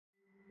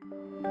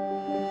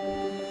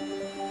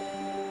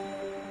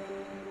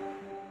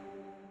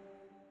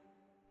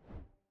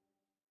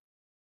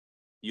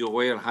Your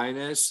Royal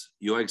Highness,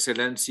 Your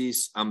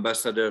Excellencies,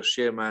 Ambassador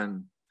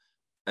Shearman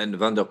and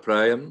Van der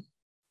Pruyen,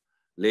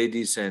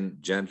 ladies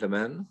and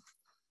gentlemen,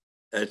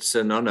 it's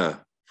an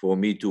honor for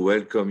me to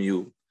welcome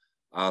you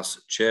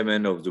as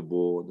Chairman of the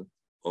Board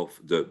of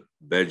the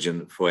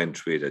Belgian Foreign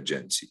Trade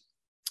Agency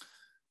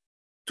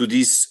to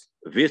this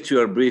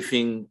virtual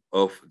briefing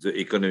of the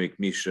economic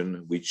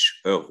mission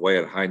which Her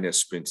Royal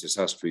Highness Princess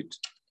Astrid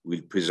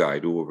will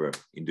preside over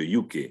in the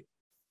UK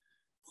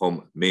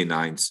from May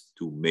 9th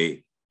to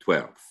May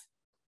 12th.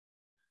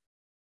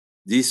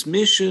 This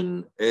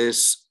mission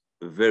is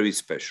very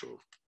special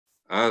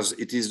as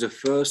it is the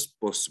first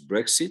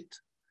post-Brexit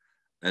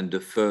and the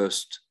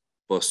first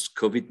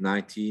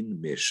post-COVID-19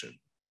 mission.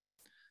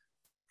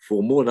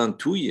 For more than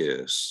 2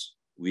 years,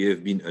 we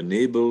have been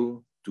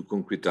unable to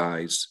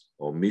concretize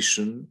our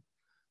mission.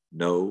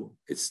 Now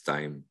it's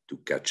time to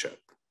catch up.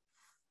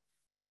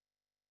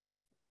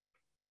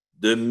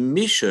 The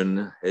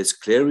mission has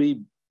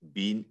clearly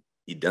been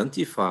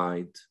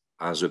identified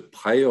as a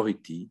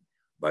priority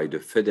by the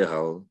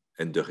federal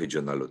and the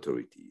regional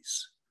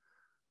authorities,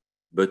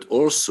 but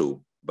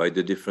also by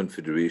the different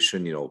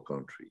federations in our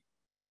country.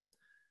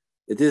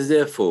 It is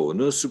therefore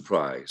no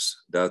surprise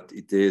that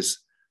it has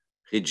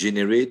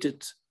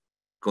generated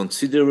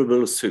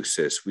considerable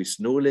success with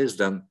no less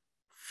than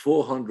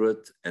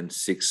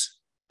 406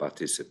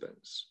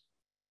 participants.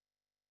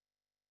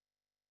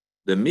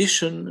 The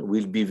mission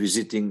will be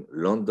visiting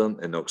London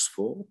and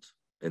Oxford,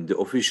 and the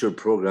official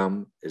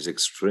program is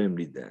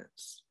extremely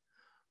dense,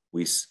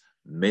 with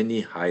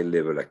many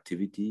high-level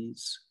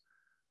activities,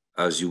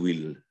 as you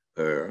will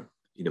hear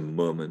in a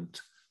moment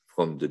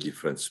from the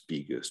different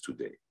speakers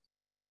today.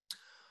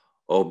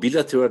 Our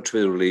bilateral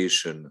trade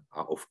relations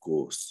are, of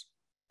course,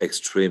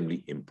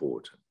 extremely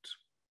important.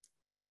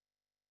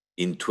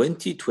 In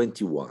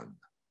 2021,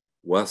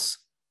 was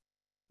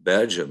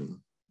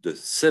Belgium the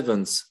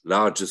 7th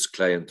largest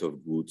client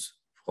of goods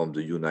from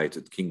the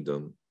United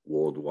Kingdom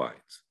worldwide.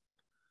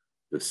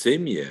 The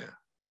same year,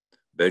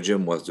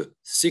 Belgium was the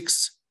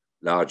 6th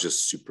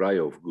largest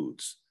supplier of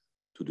goods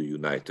to the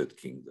United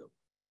Kingdom.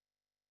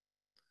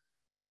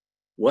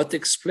 What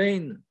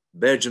explains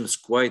Belgium's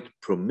quite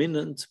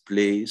prominent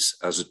place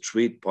as a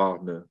trade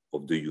partner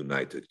of the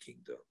United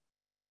Kingdom?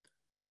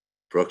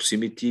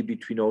 Proximity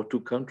between our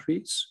two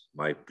countries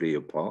might play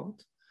a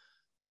part,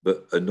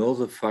 but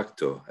another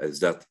factor is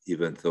that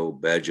even though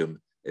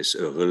Belgium is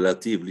a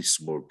relatively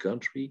small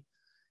country,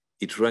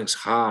 it ranks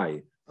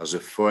high as a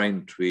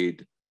foreign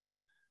trade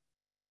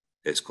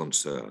is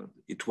concerned.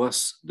 It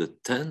was the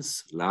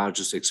 10th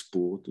largest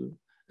exporter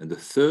and the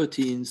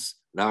 13th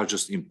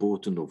largest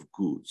importer of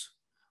goods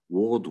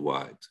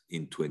worldwide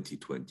in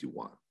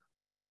 2021.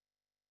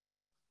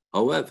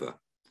 However,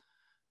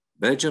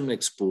 Belgian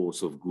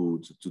exports of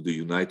goods to the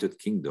United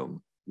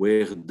Kingdom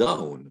were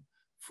down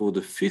for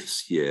the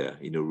 5th year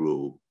in a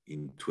row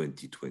in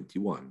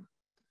 2021.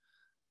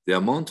 They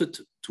amounted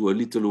to a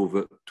little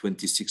over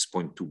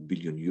 26.2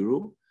 billion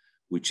euro,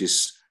 which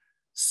is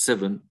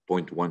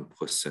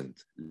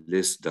 7.1%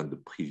 less than the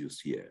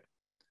previous year.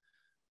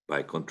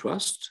 By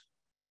contrast,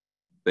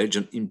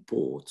 Belgian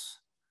imports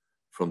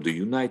from the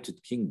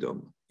United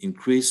Kingdom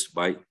increased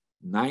by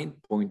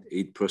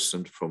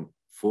 9.8% from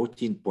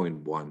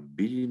 14.1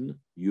 billion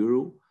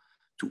euro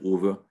to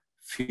over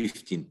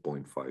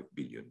 15.5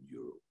 billion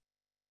euro.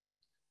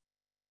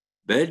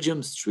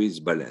 Belgium's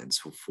trade balance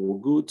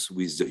for goods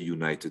with the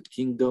United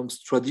Kingdom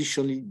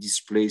traditionally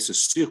displays a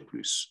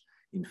surplus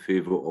in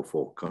favor of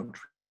our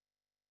country.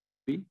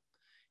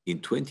 In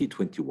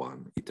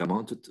 2021, it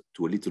amounted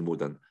to a little more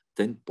than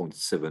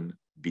 10.7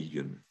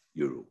 billion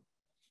euro.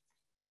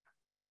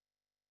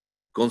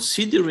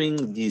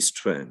 Considering this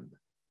trend,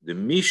 the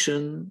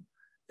mission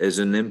has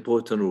an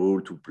important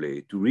role to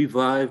play to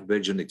revive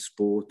Belgian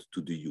export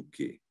to the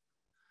UK.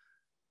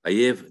 I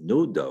have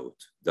no doubt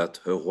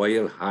that Her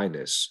Royal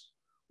Highness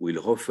will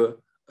offer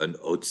an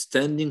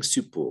outstanding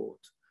support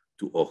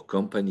to our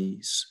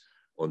companies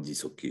on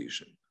this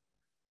occasion.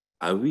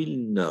 I will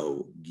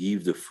now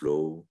give the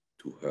floor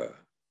to her.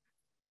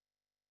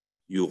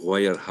 Your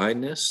Royal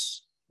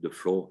Highness, the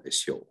floor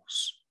is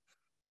yours.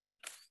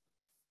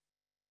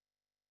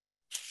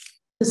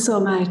 Thank you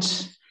so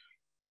much.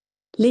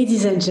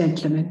 Ladies and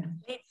gentlemen,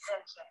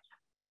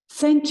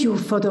 thank you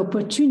for the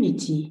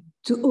opportunity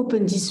to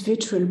open this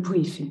virtual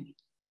briefing.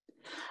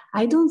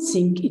 I don't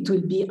think it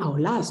will be our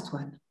last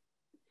one.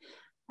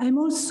 I'm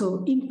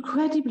also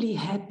incredibly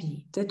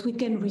happy that we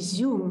can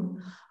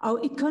resume our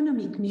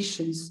economic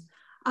missions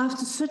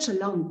after such a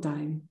long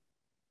time.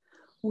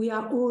 We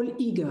are all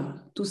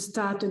eager to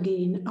start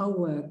again our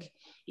work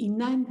in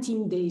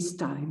 19 days'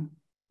 time.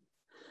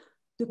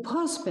 The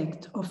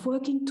prospect of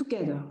working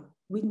together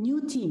with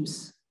new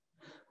teams,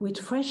 with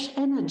fresh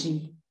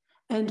energy,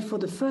 and for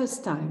the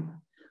first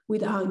time,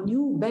 with our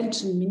new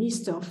Belgian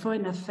Minister of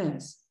Foreign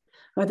Affairs,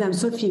 Madame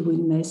Sophie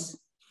Wilmès,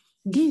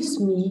 gives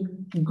me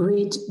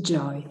great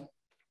joy.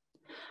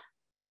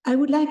 I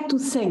would like to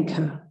thank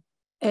her,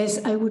 as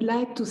I would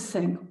like to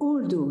thank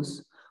all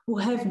those who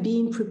have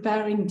been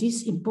preparing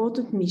this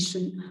important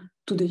mission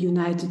to the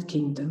United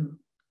Kingdom.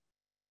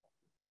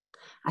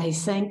 I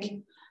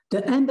thank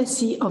the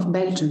Embassy of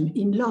Belgium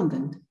in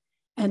London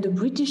and the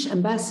British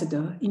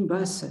Ambassador in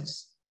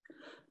Brussels,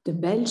 the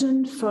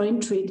Belgian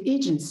Foreign Trade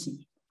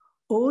Agency,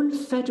 all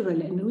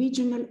federal and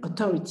regional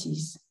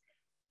authorities,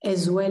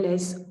 as well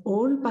as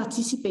all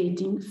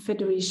participating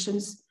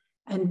federations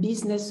and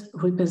business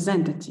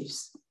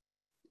representatives.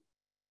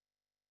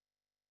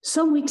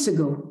 Some weeks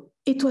ago,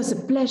 it was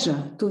a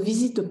pleasure to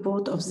visit the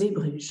port of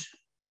Zeebrugge.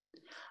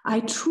 I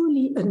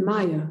truly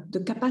admire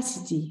the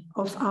capacity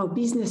of our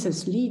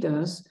business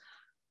leaders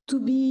to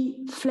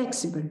be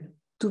flexible,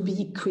 to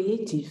be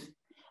creative,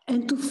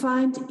 and to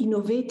find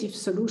innovative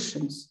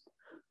solutions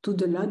to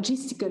the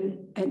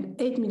logistical and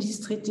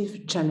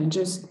administrative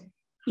challenges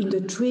in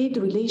the trade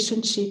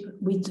relationship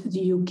with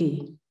the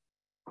UK.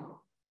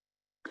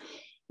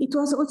 It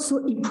was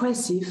also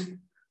impressive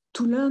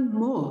to learn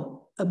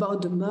more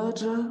about the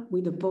merger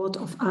with the Port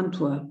of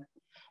Antwerp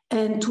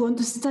and to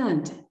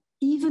understand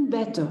even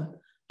better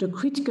the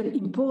critical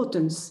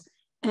importance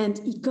and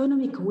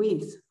economic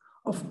weight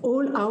of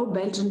all our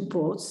Belgian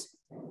ports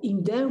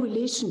in their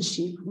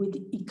relationship with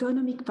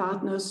economic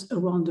partners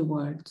around the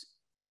world.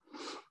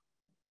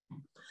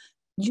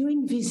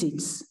 During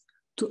visits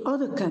to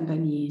other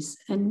companies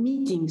and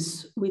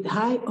meetings with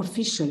high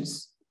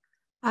officials,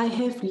 I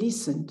have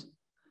listened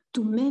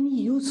to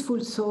many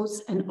useful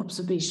thoughts and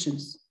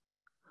observations.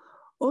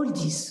 All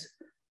this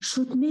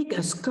should make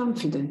us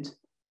confident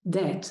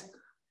that,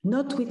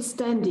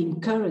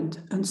 notwithstanding current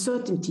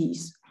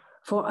uncertainties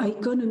for our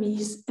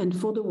economies and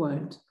for the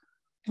world,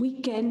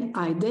 we can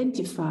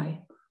identify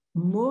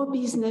more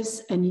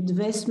business and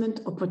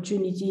investment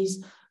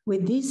opportunities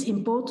with this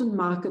important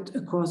market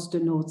across the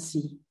North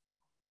Sea.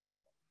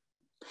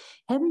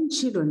 Having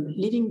children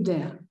living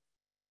there,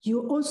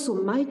 you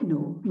also might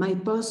know my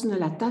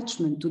personal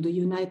attachment to the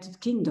United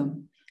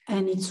Kingdom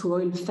and its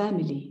royal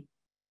family.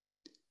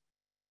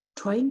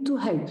 Trying to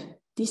help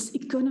this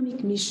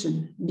economic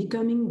mission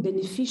becoming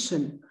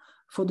beneficial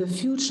for the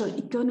future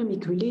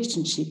economic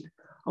relationship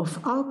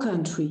of our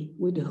country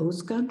with the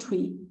host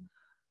country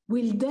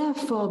will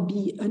therefore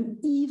be an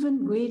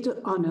even greater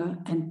honor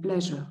and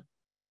pleasure.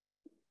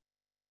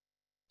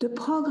 The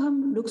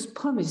program looks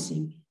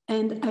promising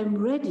and I'm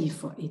ready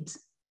for it.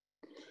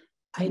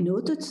 I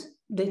noted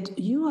that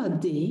your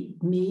day,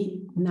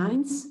 May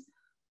 9th,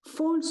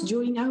 falls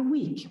during our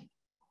week.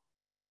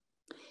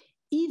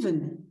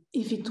 Even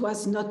if it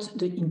was not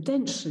the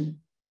intention,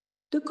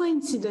 the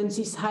coincidence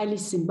is highly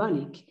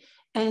symbolic,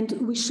 and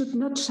we should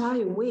not shy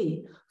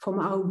away from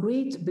our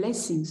great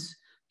blessings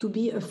to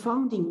be a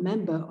founding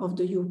member of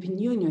the European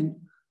Union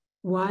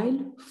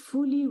while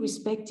fully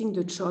respecting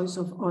the choice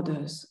of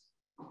others.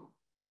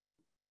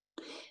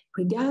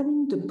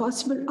 Regarding the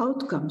possible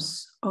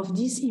outcomes of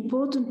this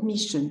important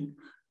mission,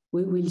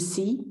 we will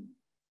see,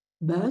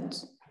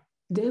 but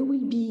there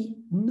will be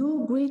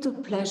no greater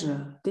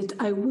pleasure that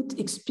I would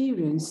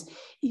experience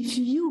if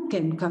you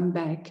can come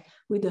back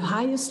with the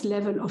highest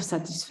level of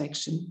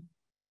satisfaction.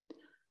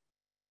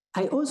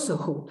 I also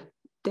hope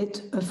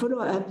that a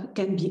follow-up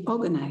can be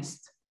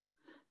organized.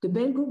 The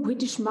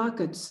Belgo-British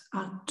markets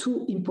are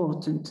too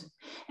important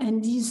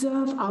and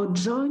deserve our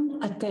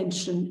joint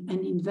attention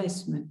and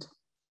investment.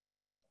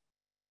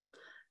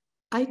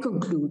 I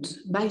conclude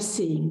by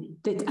saying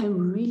that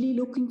I'm really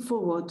looking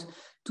forward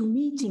to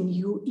meeting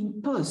you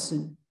in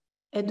person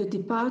at the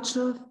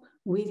departure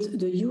with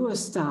the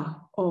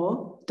Eurostar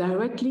or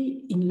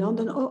directly in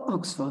London or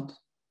Oxford.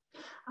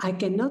 I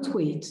cannot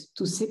wait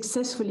to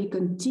successfully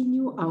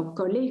continue our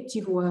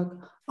collective work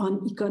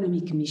on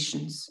economic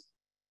missions.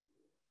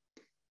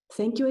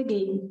 Thank you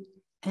again,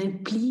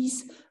 and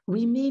please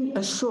remain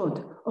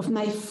assured of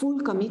my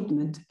full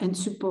commitment and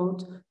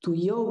support to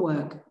your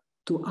work,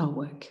 to our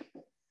work.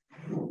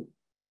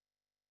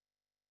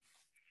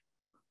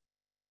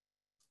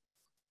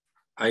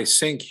 I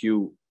thank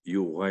you,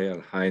 Your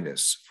Royal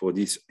Highness, for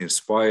this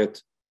inspired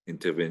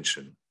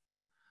intervention.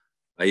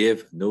 I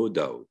have no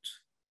doubt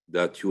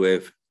that you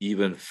have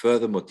even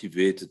further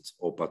motivated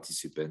our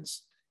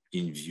participants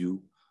in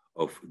view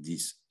of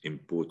this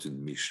important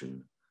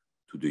mission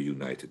to the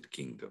United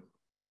Kingdom.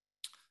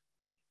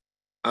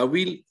 I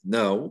will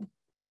now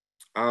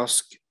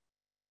ask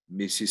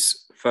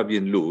Mrs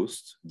Fabienne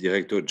L'HOOST,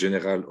 Director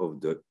General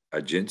of the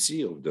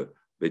Agency, of the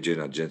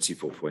Belgian Agency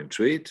for Foreign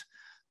Trade,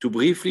 to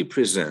briefly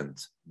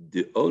present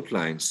the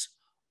outlines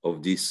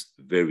of this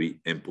very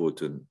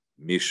important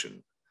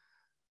mission.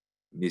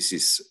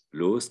 Mrs.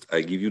 L'HOOST,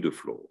 I give you the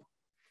floor.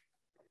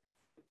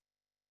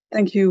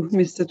 Thank you,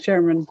 Mr.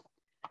 Chairman.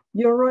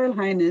 Your Royal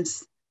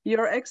Highness,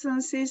 Your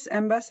Excellencies,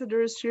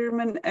 Ambassadors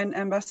Shearman and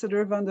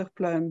Ambassador van der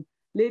Pluijm,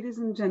 ladies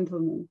and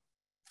gentlemen.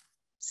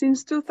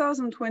 Since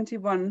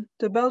 2021,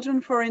 the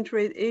Belgian Foreign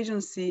Trade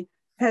Agency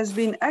has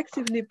been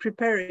actively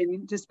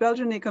preparing this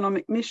Belgian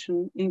economic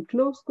mission in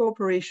close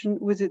cooperation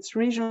with its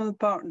regional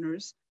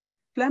partners,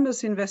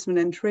 Flanders Investment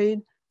and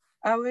Trade,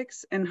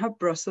 AWEX and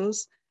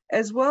HUB.BRUSSELS,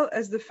 as well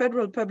as the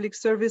Federal Public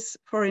Service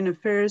Foreign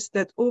Affairs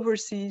that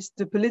oversees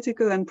the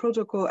political and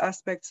protocol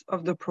aspects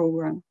of the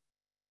program.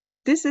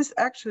 This is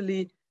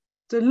actually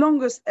the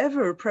longest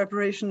ever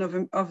preparation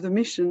of the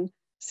mission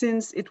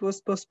since it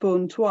was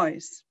postponed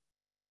twice.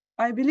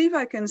 I believe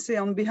I can say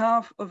on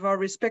behalf of our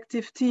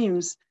respective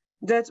teams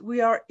that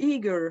we are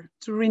eager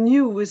to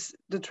renew with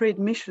the trade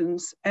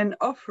missions and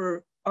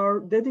offer our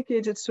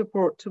dedicated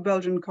support to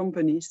Belgian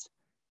companies.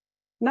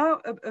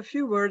 Now, a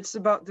few words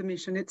about the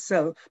mission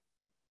itself.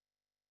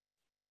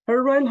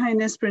 Her Royal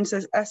Highness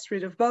Princess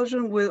Astrid of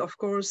Belgium will, of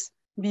course,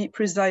 be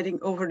presiding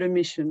over the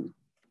mission.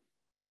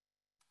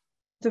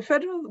 The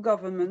federal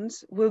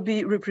government will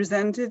be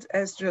represented,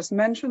 as just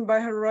mentioned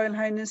by Her Royal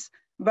Highness,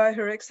 by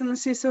Her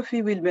Excellency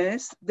Sophie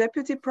Wilmès,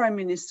 Deputy Prime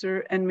Minister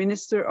and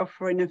Minister of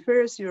Foreign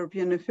Affairs,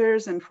 European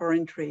Affairs and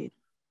Foreign Trade.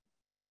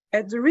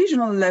 At the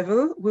regional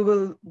level, we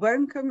will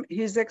welcome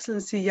His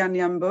Excellency Jan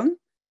Jambon,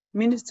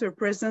 Minister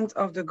President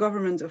of the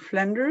Government of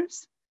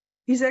Flanders,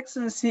 His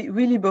Excellency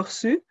Willy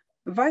Borsu,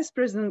 Vice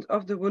President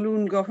of the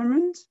Walloon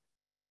Government,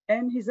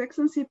 and His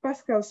Excellency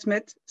Pascal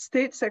Smet,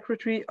 State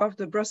Secretary of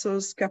the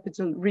Brussels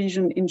Capital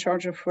Region in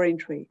charge of foreign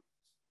trade.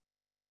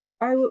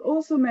 I will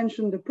also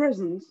mention the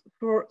presence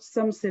for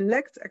some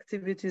select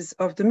activities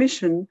of the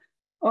mission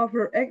of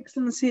Her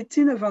Excellency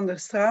Tine van der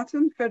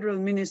Straten, Federal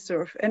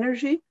Minister of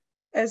Energy,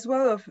 as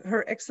well as of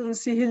Her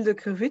Excellency Hilde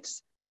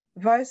Krevits,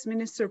 Vice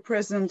Minister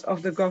President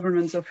of the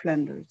Government of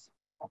Flanders.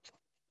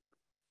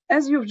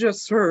 As you've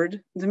just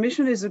heard, the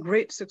mission is a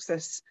great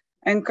success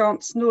and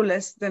counts no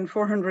less than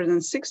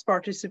 406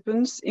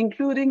 participants,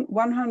 including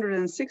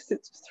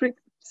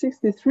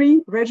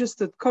 163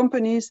 registered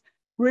companies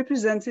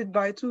represented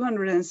by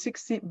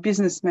 260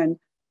 businessmen,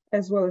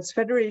 as well as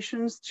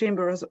federations,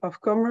 chambers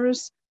of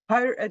commerce,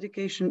 higher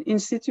education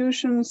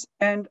institutions,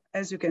 and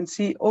as you can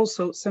see,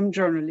 also some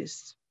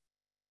journalists.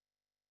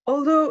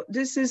 Although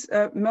this is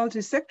a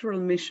multi-sectoral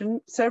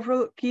mission,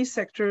 several key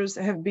sectors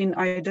have been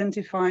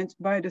identified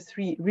by the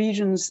 3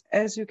 regions,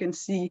 as you can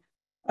see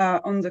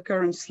on the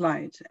current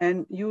slide.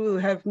 And you will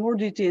have more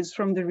details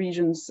from the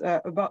regions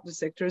about the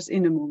sectors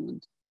in a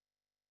moment.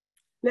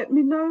 Let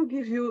me now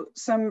give you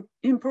some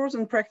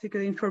important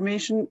practical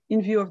information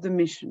in view of the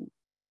mission.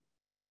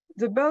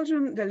 The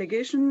Belgian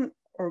delegation,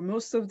 or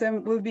most of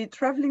them, will be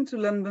traveling to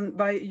London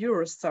by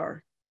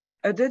Eurostar.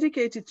 A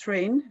dedicated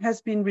train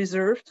has been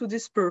reserved to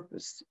this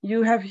purpose.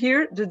 You have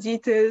here the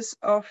details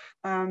of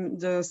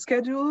the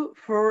schedule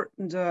for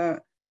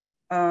the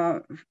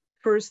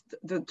first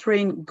the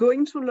train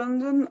going to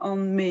London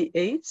on May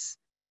 8th,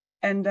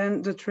 and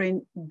then the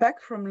train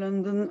back from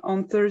London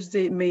on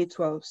Thursday, May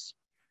 12th.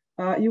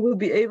 You will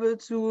be able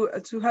to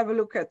have a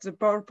look at the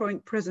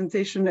PowerPoint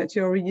presentation at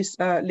your release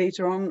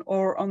later on,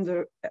 or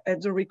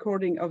at the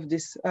recording of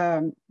this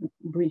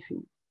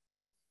briefing.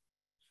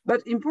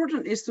 But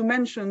important is to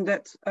mention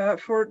that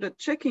for the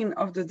check-in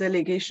of the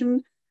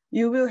delegation,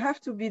 you will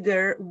have to be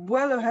there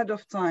well ahead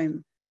of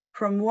time,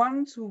 from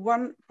 1 to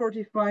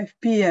 1:45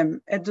 p.m.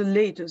 at the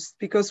latest,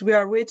 because we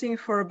are waiting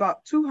for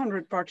about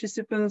 200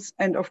 participants,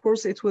 and of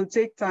course it will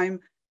take time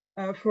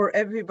for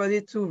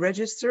everybody to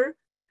register.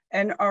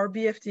 And our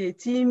BFTA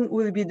team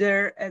will be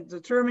there at the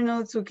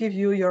terminal to give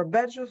you your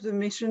badge of the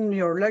mission,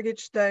 your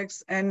luggage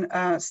tags, and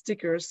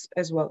stickers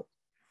as well.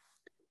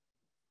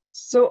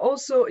 So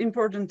also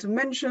important to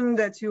mention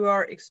that you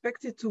are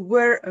expected to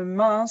wear a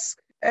mask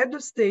at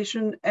the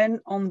station and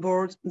on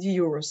board the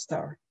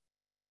Eurostar.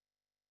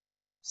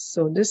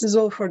 So this is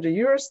all for the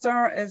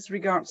Eurostar. As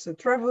regards the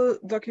travel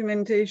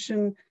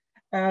documentation,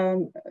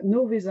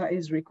 no visa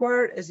is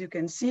required, as you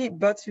can see,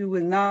 but you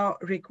will now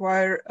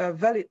require a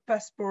valid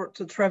passport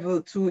to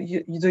travel to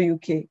the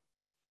UK.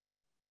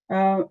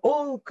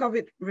 All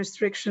COVID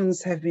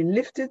restrictions have been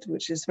lifted,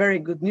 which is very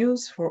good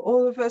news for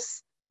all of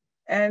us.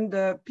 And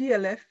the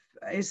PLF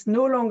is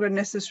no longer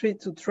necessary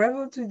to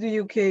travel to the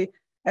UK.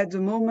 At the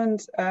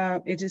moment,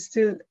 it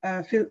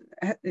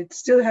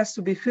still has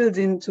to be filled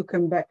in to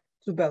come back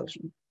to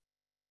Belgium.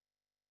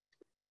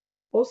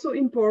 Also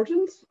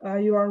important,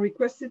 you are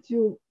requested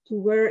to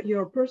wear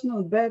your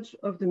personal badge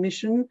of the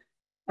mission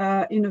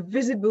in a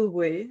visible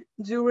way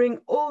during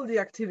all the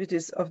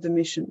activities of the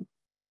mission.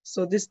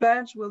 So this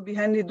badge will be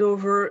handed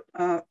over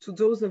to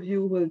those of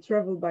you who will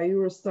travel by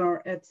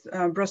Eurostar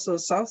at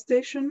Brussels South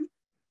Station.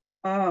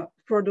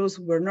 For those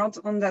who were not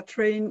on that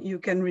train, you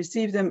can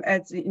receive them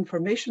at the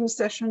information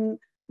session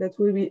that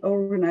will be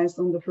organized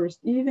on the first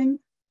evening,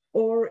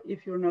 or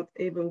if you're not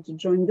able to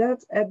join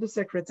that, at the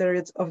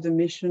Secretariat of the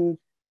Mission,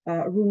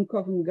 room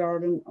Covent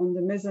Garden on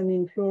the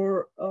mezzanine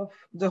floor of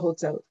the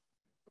hotel.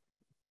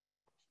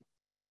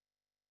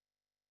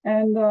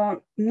 And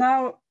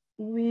now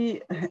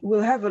we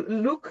will have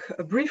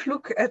a brief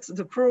look at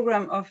the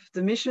program of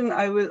the mission.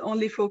 I will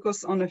only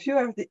focus on a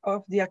few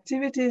of the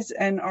activities,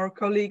 and our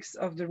colleagues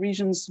of the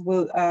regions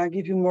will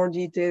give you more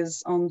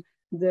details on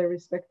their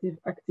respective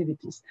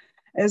activities.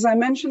 As I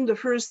mentioned, the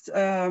first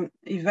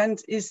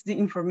event is the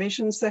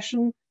information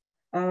session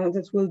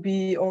that will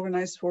be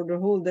organized for the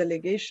whole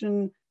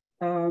delegation,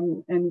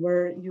 and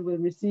where you will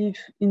receive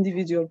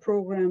individual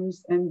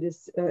programs, and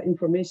this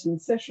information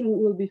session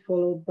will be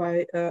followed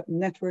by a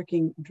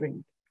networking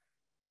drink.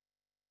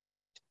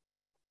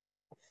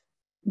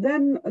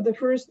 Then the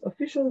first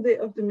official day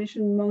of the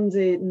mission,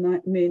 Monday,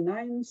 May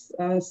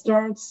 9th,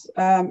 starts.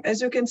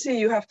 As you can see,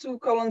 you have two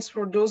columns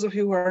for those of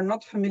you who are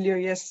not familiar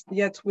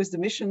yet with the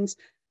missions.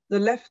 The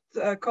left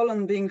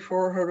column being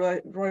for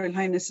Her Royal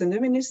Highness and the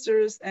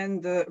ministers,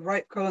 and the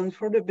right column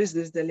for the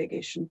business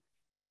delegation.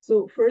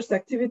 So first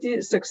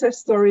activity, success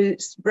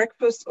stories,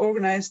 breakfast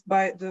organized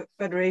by the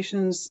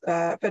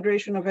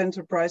Federation of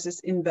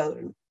Enterprises in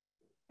Belgium.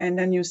 And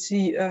then you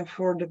see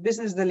for the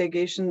business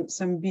delegation,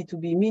 some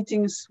B2B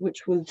meetings,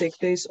 which will take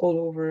place all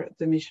over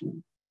the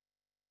mission.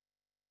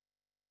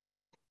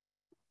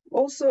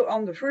 Also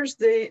on the first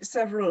day,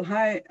 several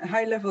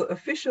high-level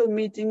official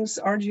meetings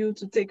are due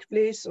to take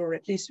place, or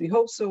at least we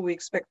hope so. We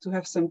expect to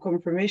have some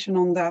confirmation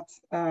on that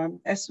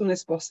as soon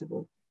as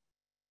possible.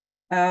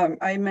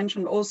 I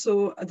mentioned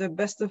also the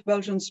Best of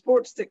Belgian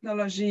Sports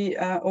Technology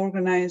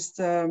organized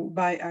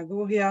by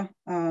Agoria,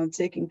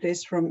 taking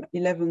place from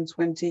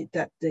 11:20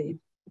 that day.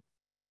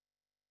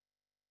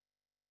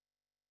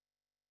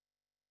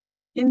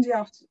 In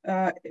the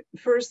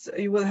first,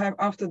 you will have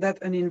after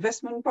that an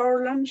investment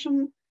power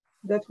luncheon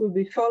that will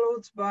be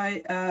followed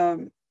by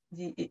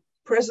the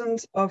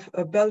presence of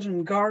a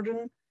Belgian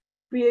garden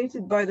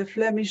created by the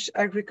Flemish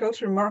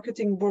Agriculture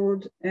Marketing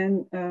Board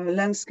and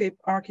landscape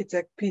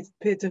architect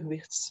Peter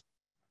Wirtz.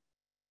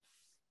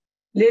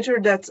 Later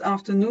that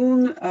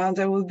afternoon,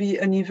 there will be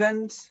an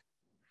event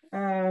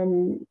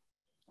on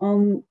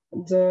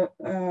the,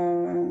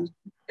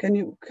 can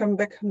you come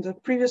back on the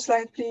previous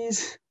slide,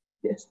 please?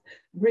 Yes,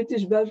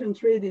 British-Belgian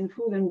trade in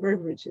food and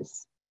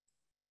beverages.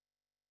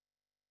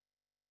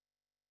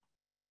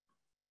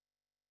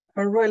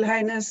 Her Royal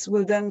Highness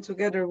will then,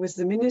 together with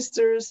the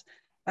ministers,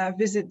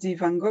 visit the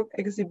Van Gogh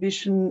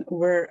exhibition,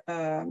 where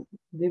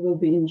they will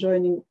be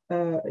enjoying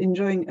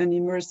an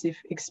immersive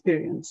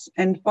experience.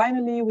 And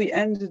finally, we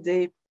end the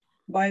day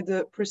by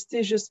the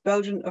prestigious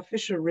Belgian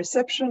official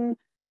reception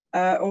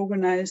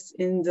organized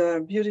in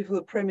the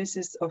beautiful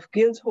premises of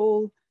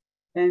Guildhall.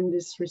 And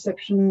this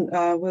reception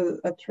will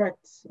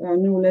attract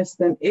no less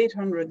than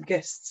 800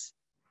 guests.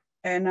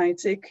 And I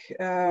take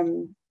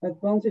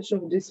advantage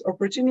of this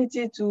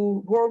opportunity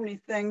to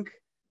warmly thank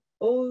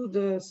all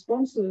the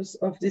sponsors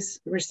of this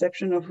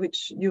reception, of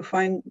which you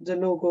find the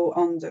logo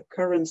on the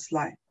current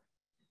slide.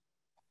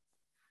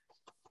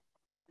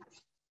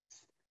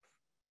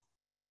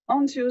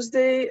 On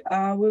Tuesday,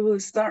 we will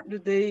start the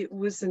day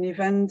with an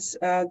event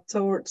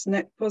towards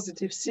Net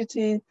Positive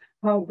City,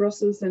 how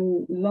Brussels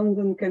and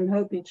London can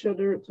help each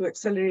other to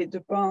accelerate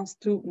the path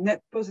to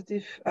net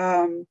positive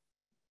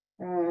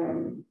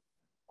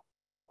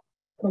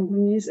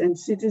companies and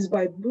cities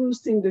by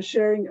boosting the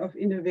sharing of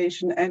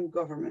innovation and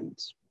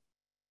government.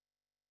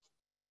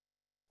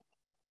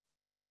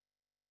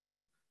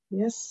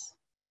 Yes.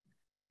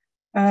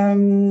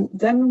 Then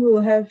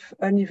we'll have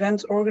an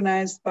event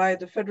organized by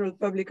the Federal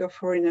Republic of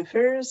Foreign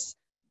Affairs,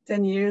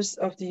 10 years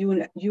of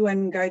the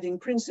UN Guiding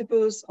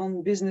Principles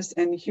on Business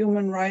and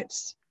Human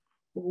Rights,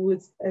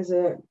 with as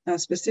a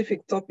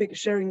specific topic,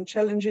 sharing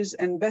challenges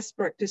and best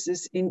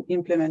practices in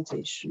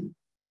implementation.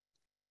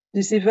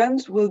 This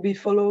event will be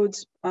followed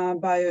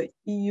by a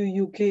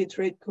EU-UK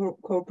trade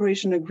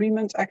cooperation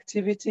agreement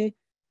activity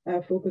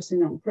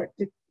focusing on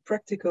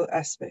practical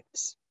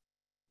aspects.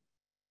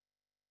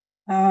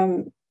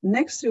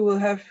 Next, we will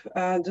have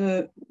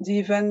the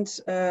event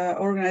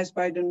organized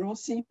by the North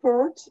Sea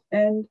Port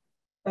and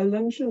a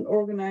luncheon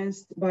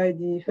organized by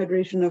the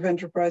Federation of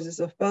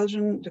Enterprises of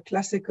Belgium, the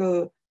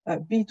classical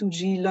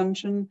B2G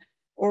luncheon,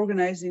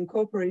 organized in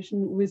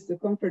cooperation with the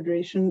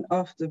Confederation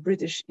of the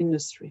British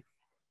Industry.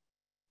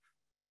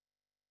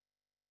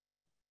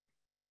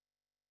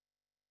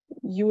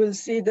 You will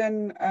see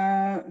then,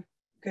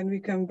 can we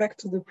come back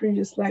to the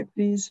previous slide,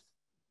 please?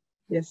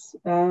 Yes.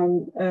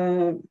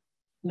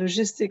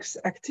 Logistics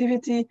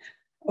activity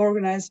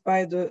organized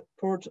by the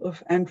Port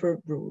of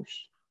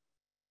Antwerp-Bruges.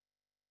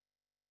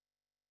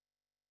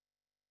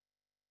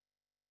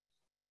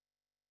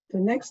 The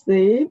next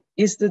day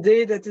is the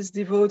day that is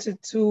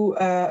devoted to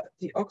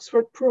the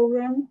Oxford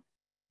program.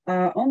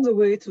 On the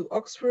way to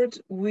Oxford,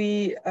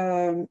 we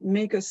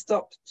make a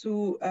stop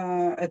to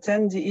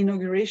attend the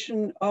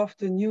inauguration of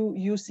the new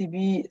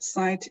UCB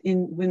site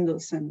in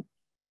Windelsheim.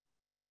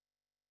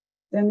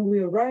 Then we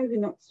arrive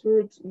in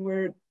Oxford,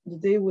 where the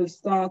day will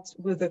start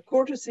with a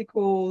courtesy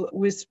call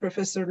with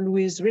Professor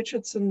Louise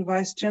Richardson,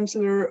 Vice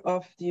Chancellor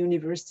of the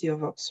University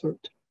of Oxford.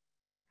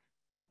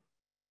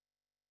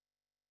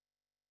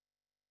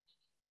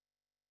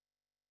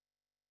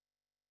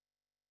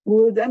 We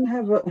will then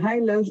have a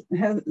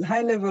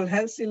high-level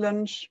healthy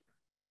lunch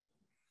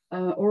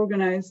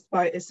organized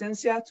by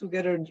Essentia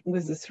together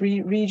with the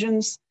 3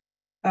 regions,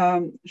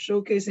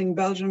 showcasing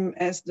Belgium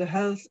as the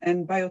health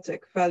and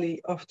biotech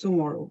valley of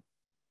tomorrow.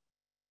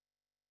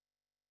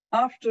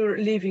 After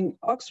leaving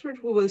Oxford,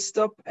 we will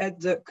stop at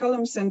the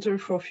Cullum Center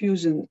for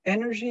Fusion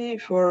Energy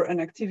for an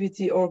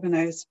activity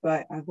organized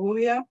by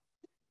Agoria.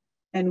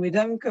 And we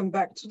then come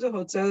back to the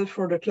hotel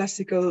for the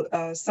classical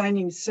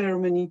signing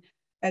ceremony.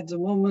 At the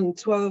moment,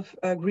 12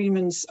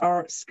 agreements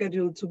are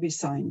scheduled to be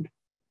signed.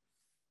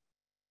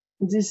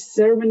 This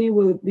ceremony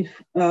will be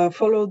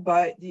followed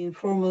by the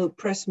informal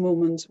press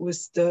moment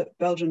with the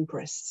Belgian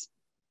press.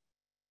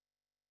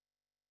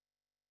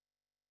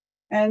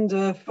 And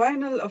the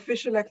final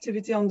official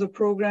activity on the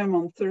program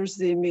on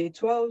Thursday, May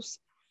 12th,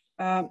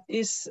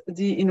 is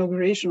the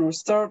inauguration or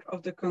start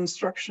of the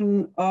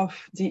construction of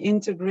the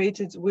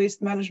integrated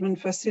waste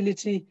management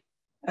facility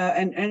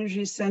and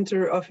energy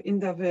center of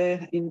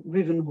INDAVER in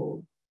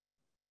Rivenhole.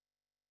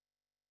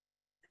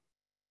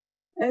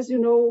 As you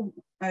know,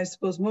 I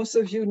suppose most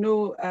of you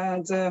know,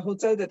 the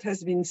hotel that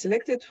has been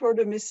selected for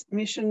the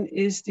mission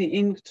is the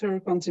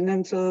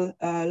Intercontinental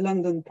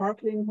London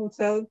Park Lane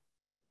Hotel.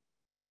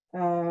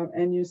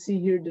 And you see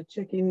here the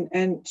check-in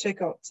and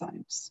check-out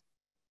times.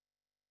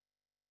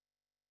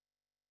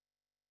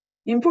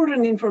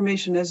 Important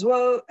information as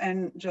well,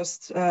 and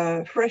just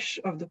fresh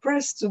off the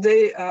press,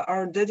 today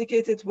our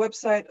dedicated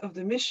website of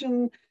the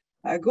mission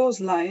goes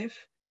live.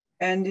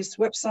 And this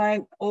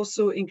website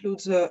also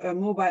includes a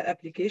mobile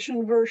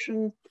application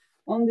version.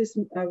 On this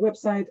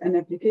website and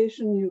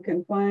application, you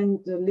can find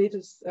the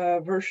latest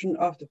version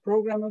of the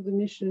program of the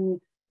mission,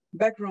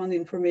 background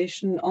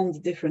information on the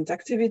different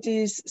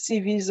activities,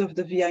 CVs of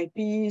the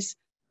VIPs,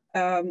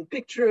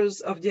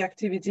 pictures of the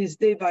activities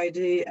day by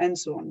day, and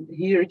so on.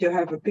 Here you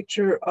have a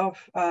picture of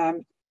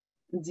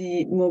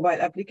the mobile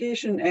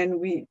application, and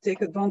we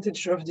take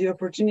advantage of the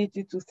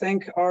opportunity to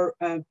thank our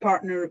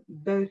partner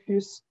Belgium,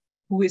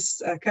 who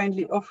is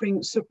kindly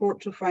offering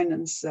support to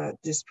finance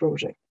this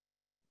project.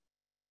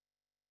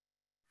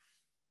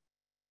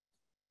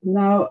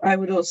 Now, I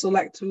would also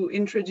like to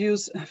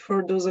introduce,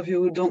 for those of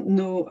you who don't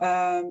know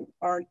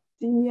our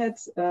team yet,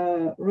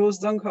 Roos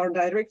Donk, our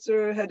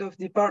director, head of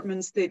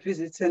department, state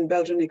visits and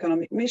Belgian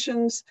economic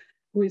missions,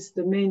 who is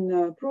the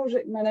main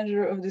project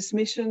manager of this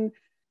mission.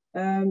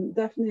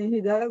 Daphne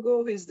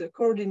Hidalgo is the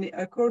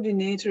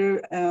coordinator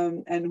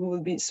and who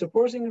will be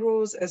supporting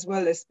Roos, as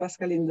well as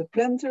Pascaline De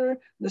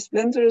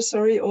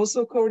Splenter,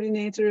 also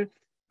coordinator.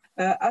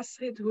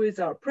 Astrid, who is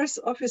our press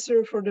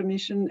officer for the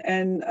mission,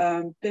 and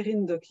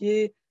Perrine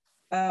Doquier,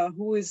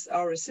 who is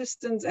our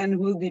assistant and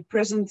will be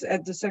present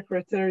at the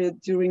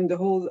secretariat during the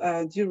whole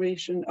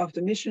duration of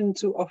the mission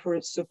to offer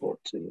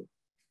support to you.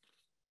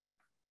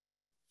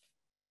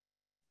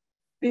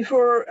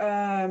 Before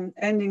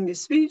ending the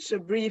speech, a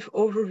brief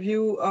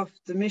overview of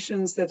the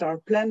missions that are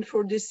planned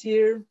for this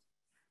year.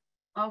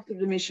 After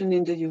the mission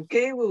in the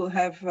UK, we will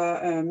have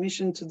a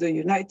mission to the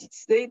United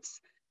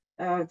States,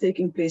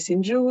 taking place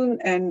in June,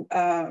 and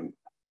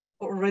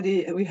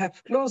already we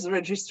have closed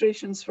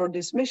registrations for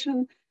this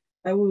mission.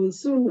 We will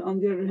soon, on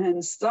the other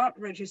hand, start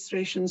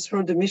registrations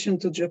for the mission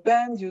to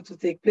Japan, due to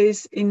take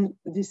place in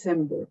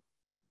December.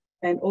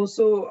 And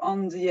also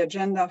on the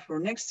agenda for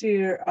next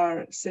year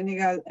are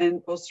Senegal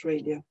and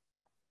Australia.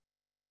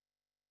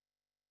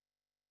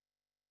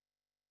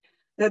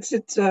 That's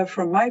it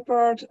from my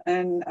part,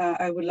 and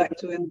I would like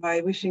to end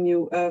by wishing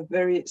you a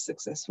very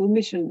successful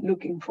mission.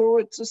 Looking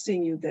forward to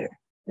seeing you there.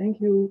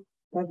 Thank you.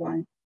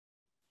 Bye-bye.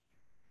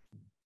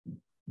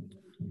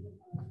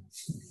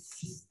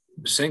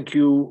 Thank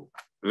you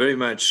very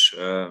much,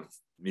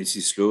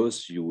 Mrs.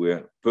 L'HOOST. You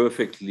were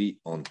perfectly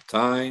on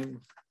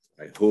time.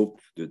 I hope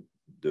that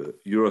the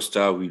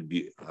Eurostar will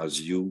be,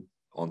 as you,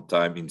 on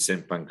time in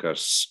St.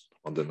 Pancras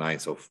on the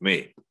 9th of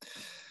May.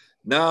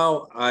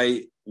 Now,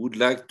 I would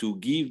like to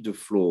give the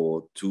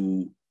floor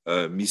to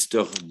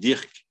Mr.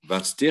 DIRK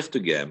van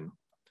STEERTEGHEM.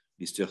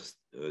 Mr.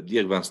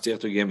 DIRK van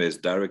STEERTEGHEM is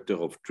Director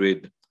of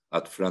Trade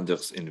at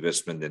Flanders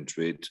Investment and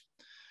Trade.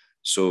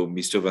 So,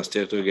 Mr. van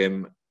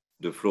STEERTEGHEM,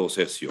 the floor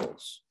is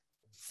yours.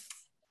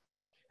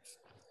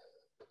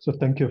 So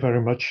thank you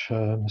very much,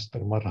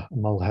 Mr.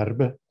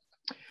 Malherbe.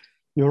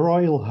 Your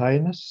Royal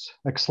Highness,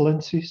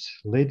 Excellencies,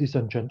 ladies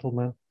and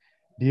gentlemen,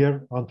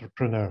 dear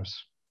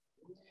entrepreneurs.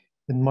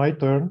 In my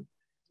turn,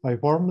 I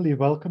warmly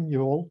welcome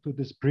you all to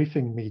this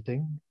briefing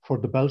meeting for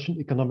the Belgian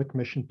Economic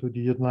Mission to the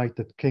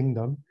United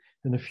Kingdom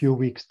in a few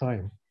weeks'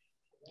 time.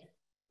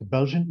 The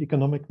Belgian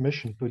Economic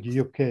Mission to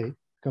the UK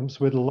comes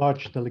with a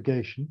large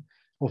delegation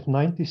of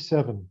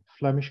 97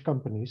 Flemish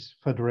companies,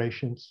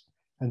 federations,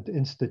 and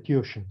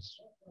institutions.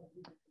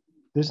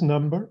 This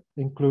number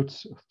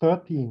includes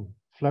 13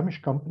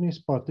 Flemish companies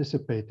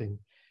participating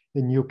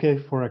in UK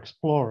for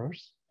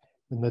Explorers,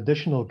 an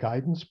additional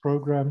guidance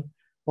program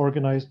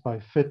organized by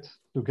FIT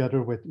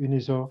together with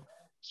Unizo,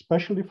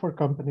 especially for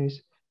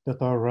companies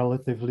that are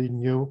relatively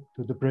new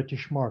to the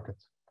British market.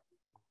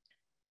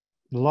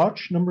 The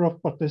large number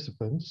of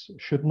participants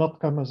should not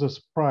come as a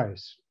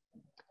surprise.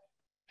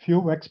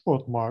 Few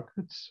export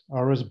markets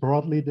are as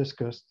broadly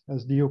discussed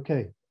as the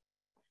UK.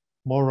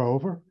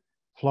 Moreover,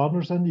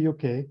 Flanders and the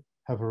UK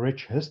have a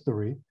rich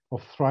history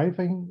of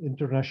thriving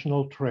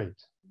international trade.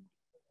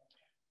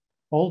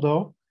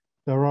 Although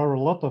there are a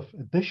lot of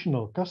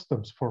additional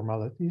customs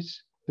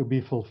formalities to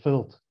be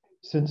fulfilled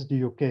since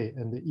the UK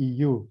and the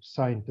EU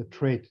signed the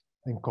Trade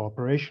and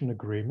Cooperation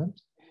Agreement,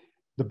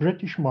 the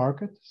British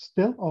market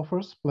still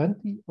offers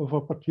plenty of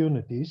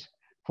opportunities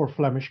for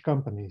Flemish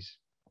companies.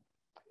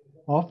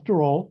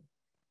 After all,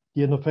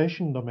 the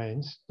innovation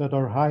domains that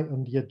are high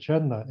on the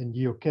agenda in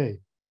the UK,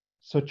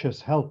 such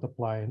as health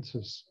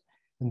appliances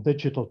and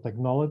digital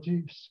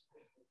technologies,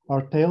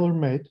 are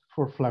tailor-made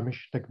for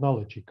Flemish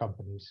technology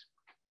companies.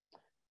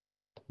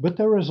 But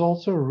there is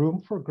also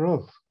room for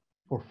growth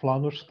for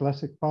Flanders'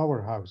 classic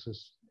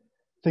powerhouses.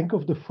 Think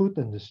of the food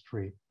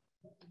industry.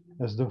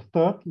 As the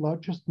third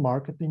largest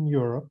market in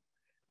Europe,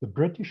 the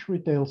British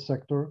retail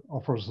sector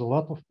offers a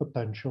lot of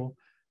potential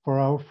for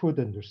our food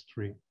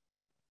industry.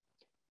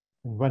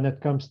 And when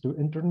it comes to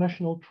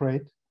international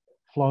trade,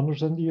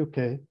 Flanders and the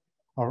UK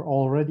are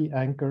already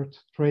anchored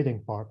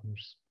trading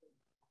partners.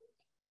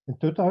 In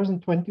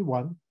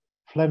 2021,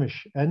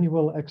 Flemish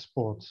annual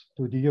exports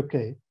to the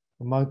UK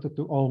amounted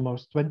to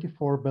almost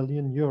 24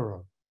 billion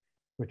euro,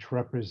 which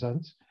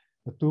represents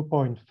a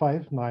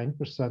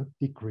 2.59%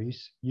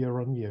 decrease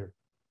year-on-year.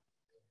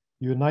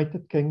 The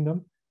United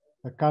Kingdom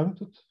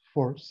accounted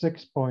for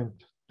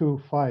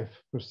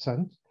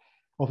 6.25%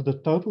 of the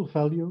total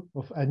value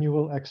of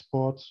annual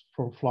exports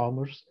from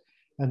Flanders,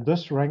 and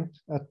thus ranked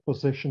at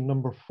position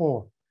number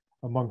 4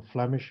 among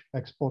Flemish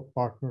export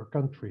partner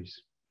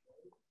countries.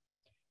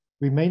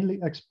 We mainly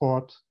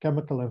export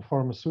chemical and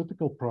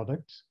pharmaceutical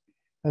products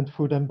and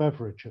food and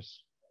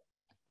beverages.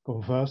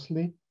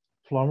 Conversely,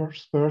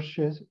 Flanders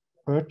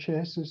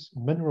purchases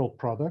mineral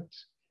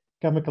products,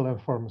 chemical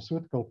and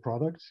pharmaceutical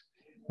products,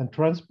 and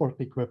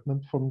transport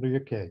equipment from the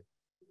UK.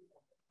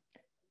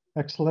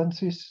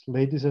 Excellencies,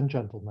 ladies and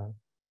gentlemen,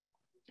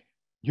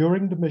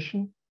 during the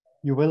mission,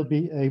 you will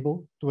be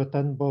able to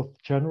attend both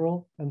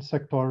general and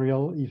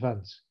sectorial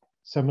events,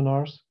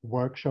 seminars,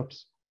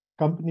 workshops,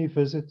 company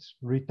visits,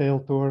 retail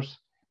tours,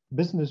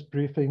 business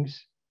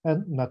briefings,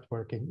 and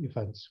networking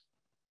events.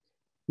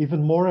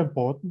 Even more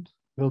important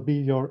will be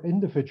your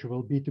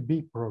individual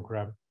B2B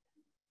program,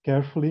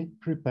 carefully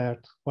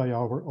prepared by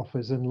our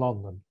office in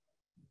London.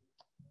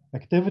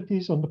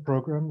 Activities on the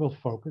program will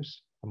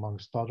focus,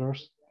 amongst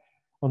others,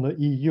 on the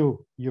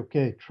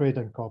EU-UK Trade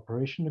and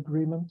Cooperation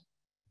Agreement,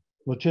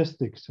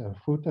 logistics and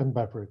food and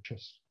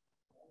beverages.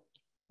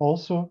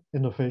 Also,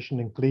 innovation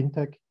in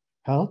cleantech,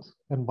 health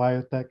and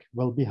biotech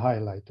will be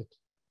highlighted.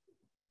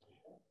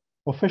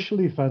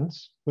 Official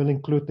events will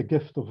include the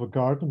gift of a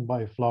garden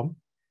by Vlam,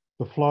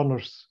 the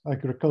Flanders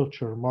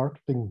Agriculture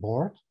Marketing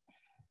Board,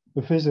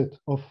 the visit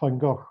of Van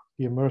Gogh,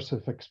 the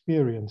immersive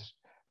experience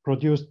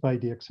produced by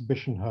the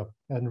Exhibition Hub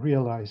and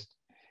realized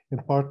in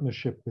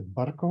partnership with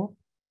Barco,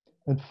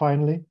 and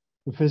finally,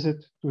 a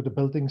visit to the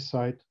building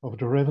site of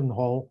the Riven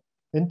Hall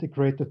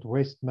Integrated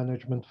Waste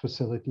Management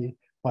Facility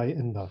by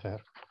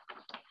Indaver.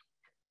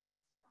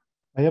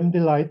 I am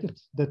delighted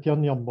that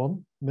Jan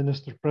Jambon,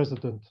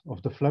 Minister-President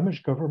of the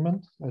Flemish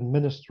Government and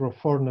Minister of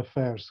Foreign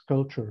Affairs,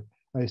 Culture,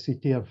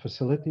 ICT and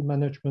Facility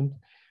Management,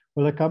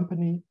 will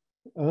accompany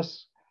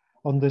us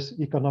on this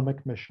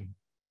economic mission.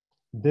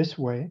 This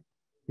way,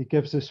 he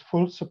gives his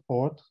full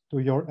support to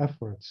your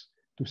efforts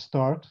to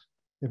start,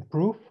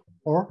 improve,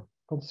 or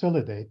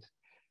consolidate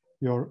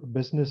your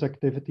business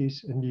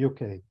activities in the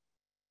UK.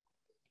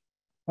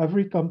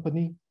 Every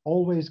company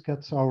always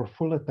gets our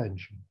full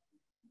attention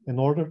in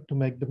order to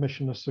make the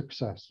mission a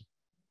success.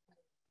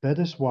 That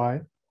is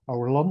why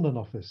our London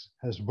office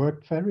has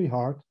worked very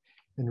hard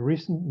in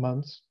recent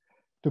months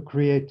to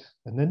create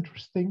an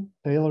interesting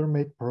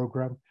tailor-made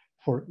program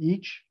for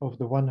each of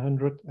the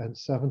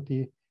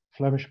 170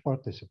 Flemish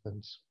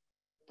participants.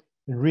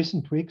 In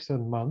recent weeks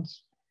and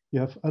months,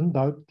 you have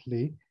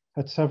undoubtedly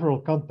had several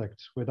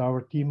contacts with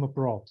our team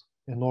abroad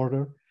in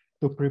order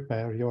to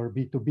prepare your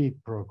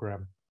B2B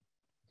program.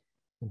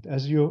 And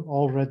as you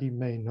already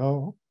may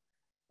know,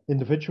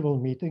 individual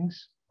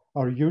meetings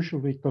are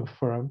usually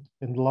confirmed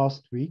in the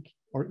last week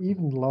or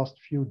even the last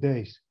few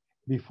days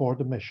before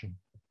the mission.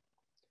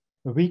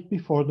 A week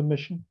before the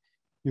mission,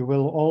 you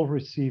will all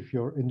receive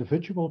your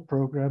individual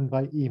program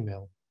by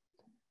email.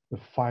 The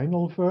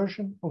final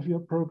version of your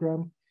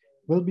program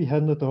will be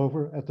handed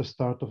over at the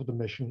start of the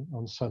mission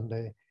on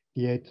Sunday,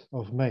 the 8th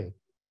of May.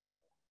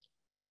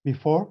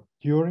 Before,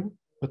 during,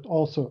 but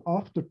also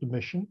after the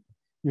mission,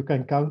 you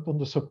can count on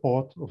the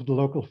support of the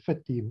local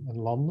FIT team in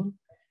London,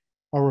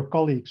 our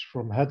colleagues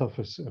from head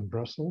office in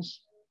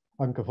Brussels,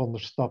 Anke van der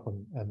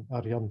Stappen and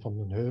Arjan van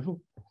den Heuvel,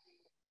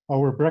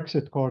 our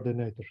Brexit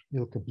coordinator,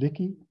 Ilke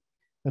Blickie,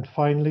 and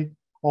finally,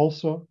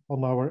 also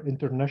on our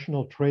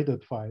international trade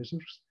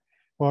advisors,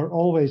 who are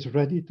always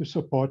ready to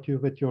support you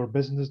with your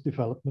business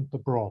development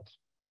abroad.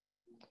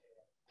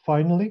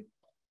 Finally,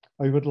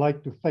 I would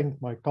like to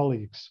thank my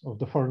colleagues of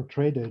the Foreign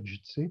Trade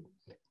Agency,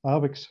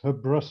 AWEX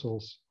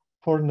HUB.BRUSSELS,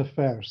 Foreign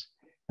Affairs,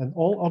 and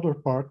all other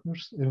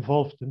partners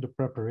involved in the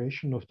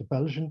preparation of the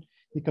Belgian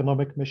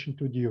economic mission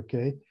to the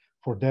UK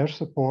for their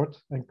support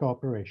and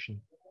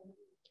cooperation.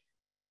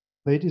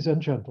 Ladies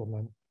and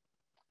gentlemen,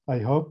 I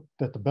hope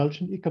that the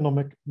Belgian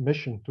economic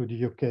mission to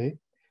the UK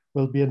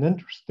will be an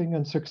interesting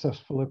and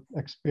successful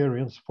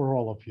experience for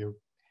all of you.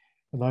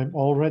 And I'm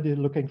already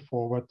looking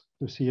forward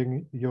to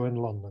seeing you in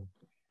London.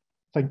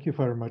 Thank you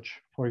very much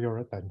for your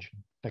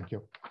attention. Thank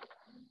you.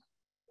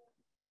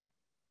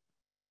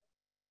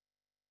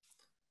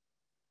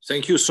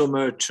 Thank you so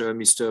much,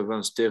 Mr.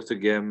 Van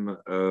Steerteghem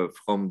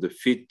from the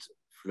FIT,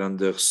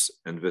 Flanders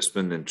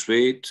Investment and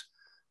Trade.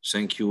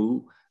 Thank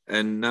you.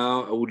 And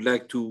now I would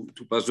like to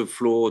pass the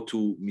floor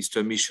to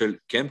Mr. Michel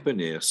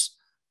KEMPENEERS,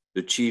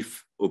 the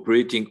Chief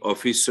Operating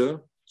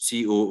Officer,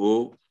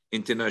 COO,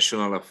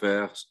 International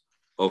Affairs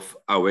of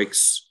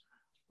AWEX,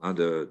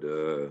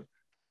 the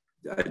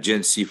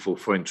Agency for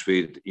Foreign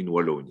Trade in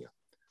Wallonia.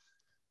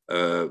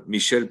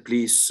 Michel,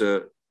 please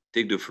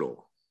take the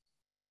floor.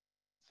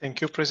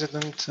 Thank you,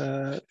 President,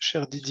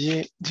 cher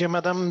Didier. Dear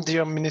Madam,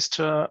 dear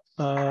Minister,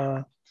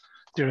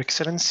 dear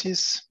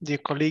Excellencies, dear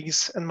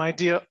colleagues, and my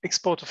dear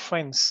exporter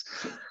friends.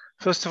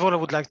 First of all, I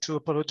would like to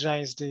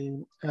apologize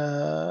the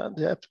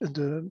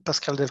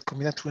Pascal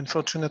Delcominat, who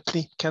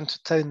unfortunately can't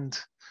attend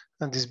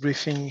this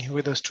briefing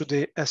with us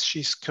today as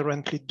she's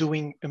currently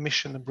doing a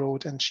mission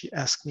abroad, and she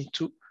asked me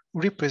to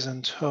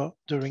represent her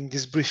during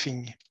this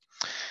briefing.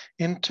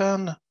 In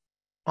turn,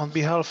 on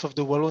behalf of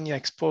the Wallonia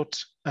Export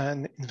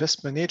and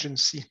Investment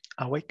Agency,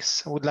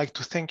 AWEX, I would like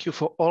to thank you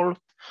for all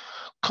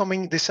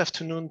coming this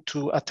afternoon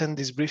to attend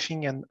this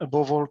briefing, and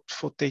above all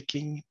for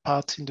taking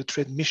part in the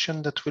trade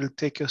mission that will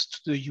take us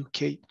to the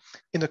UK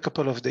in a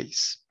couple of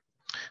days.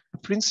 A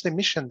princely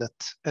mission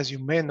that, as you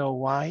may know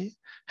why,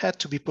 had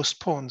to be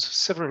postponed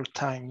several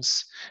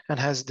times and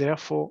has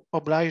therefore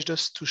obliged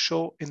us to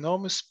show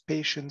enormous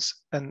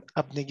patience and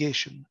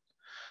abnegation.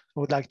 I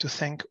would like to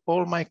thank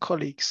all my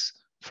colleagues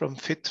from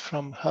FIT,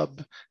 from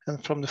HUB,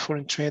 and from the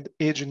Foreign Trade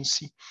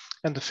Agency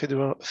and the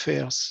Federal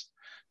Affairs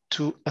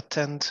to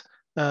attend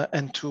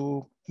and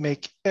to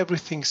make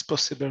everything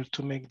possible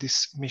to make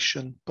this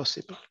mission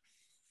possible.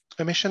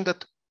 A mission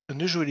that,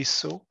 unusually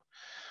so,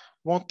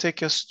 won't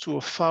take us to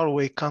a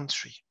faraway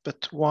country,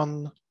 but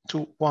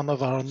to one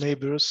of our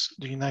neighbors,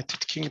 the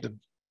United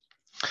Kingdom.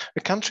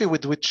 A country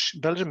with which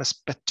Belgium has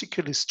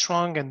particularly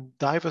strong and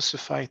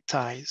diversified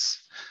ties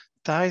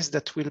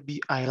that will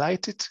be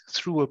highlighted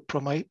through a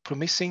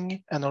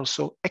promising and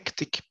also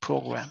hectic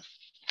program.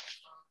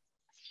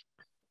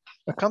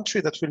 A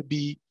country that will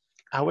be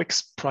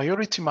AWEX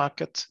priority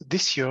market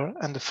this year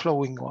and the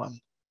following one.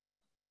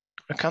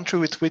 A country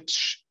with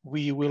which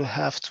we will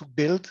have to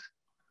build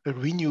a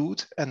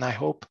renewed and I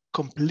hope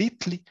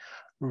completely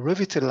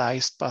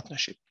revitalized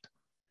partnership.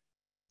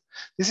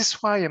 This is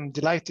why I'm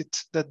delighted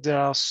that there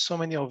are so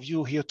many of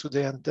you here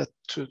today and that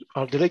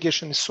our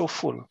delegation is so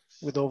full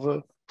with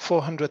over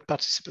 400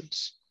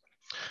 participants.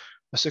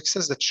 A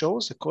success that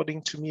shows,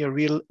 according to me, a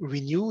real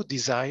renewed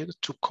desire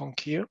to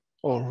conquer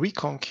or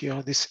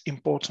reconquer this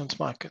important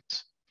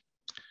market.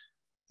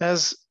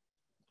 As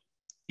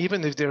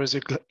even if there is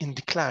in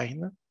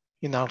decline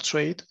in our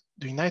trade,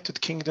 the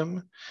United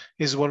Kingdom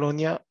is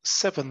Wallonia's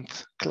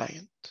 7th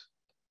client.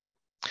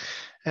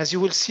 As you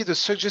will see, the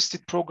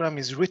suggested program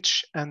is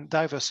rich and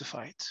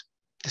diversified.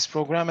 This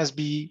program has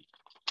been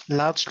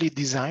largely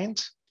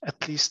designed,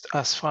 at least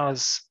as far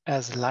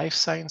as life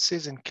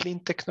sciences and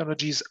clean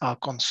technologies are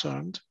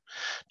concerned,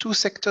 two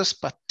sectors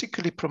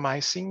particularly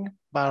promising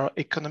by our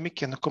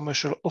Economic and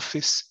Commercial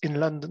Office in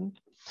London,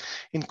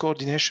 in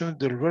coordination with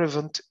the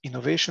relevant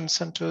innovation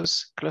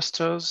centers,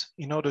 clusters,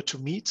 in order to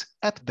meet,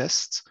 at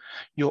best,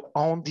 your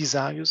own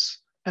desires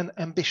and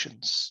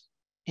ambitions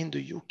in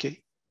the UK.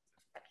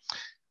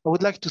 I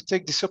would like to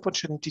take this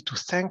opportunity to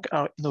thank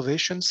our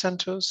innovation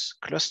centers,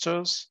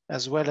 clusters,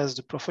 as well as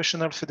the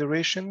professional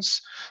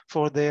federations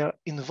for their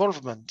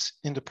involvement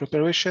in the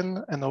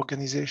preparation and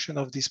organization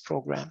of these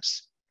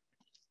programs.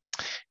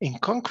 In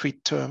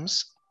concrete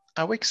terms,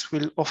 AWEX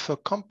will offer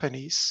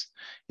companies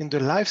in the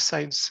life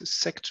sciences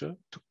sector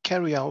to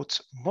carry out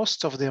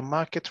most of their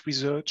market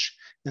research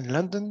in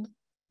London,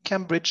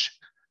 Cambridge,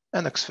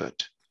 and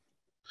Oxford.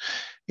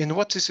 In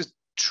what is a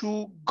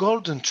true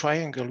golden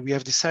triangle, we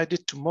have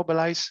decided to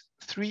mobilize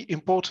 3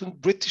 important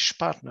British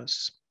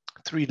partners,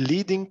 3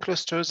 leading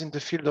clusters in the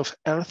field of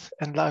health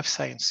and life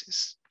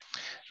sciences: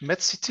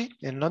 MedCity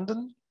in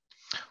London,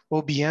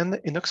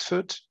 OBN in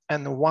Oxford,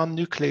 and One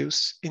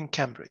Nucleus in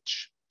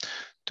Cambridge.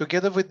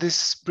 Together with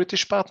these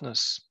British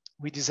partners,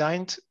 we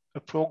designed a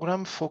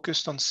program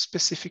focused on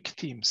specific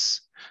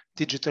themes: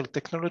 digital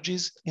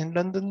technologies in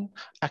London,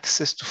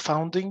 access to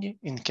funding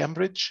in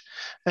Cambridge,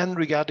 and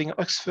regarding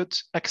Oxford,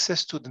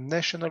 access to the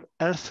National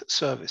Health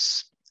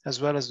Service, as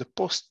well as the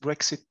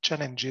post-Brexit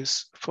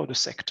challenges for the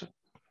sector.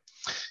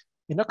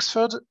 In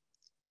Oxford,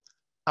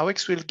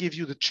 AWEX will give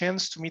you the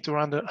chance to meet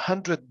around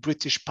 100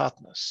 British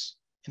partners.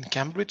 In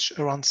Cambridge,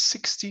 around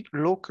 60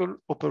 local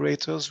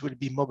operators will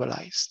be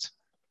mobilized.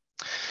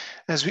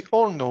 As we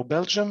all know,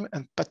 Belgium,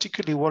 and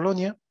particularly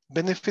Wallonia,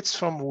 benefits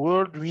from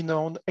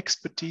world-renowned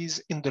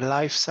expertise in the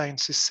life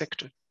sciences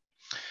sector.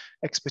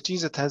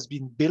 Expertise that has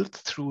been built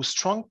through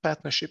strong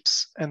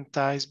partnerships and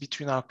ties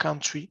between our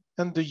country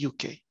and the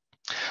UK.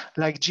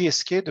 Like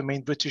GSK, the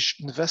main British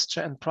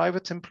investor and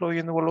private employee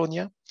in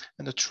Wallonia,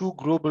 and a true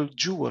global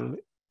jewel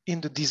in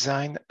the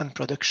design and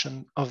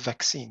production of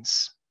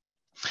vaccines.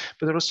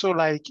 But also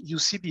like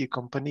UCB, a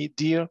company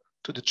dear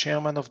to the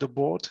chairman of the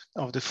board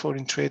of the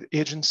Foreign Trade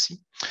Agency,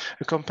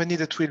 a company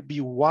that will be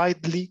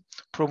widely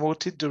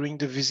promoted during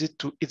the visit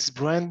to its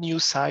brand new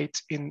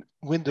site in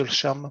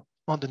Windlesham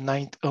on the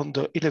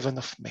 11th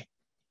of May.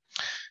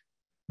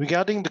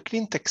 Regarding the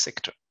clean tech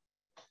sector,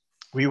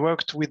 We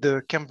worked with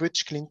the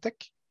Cambridge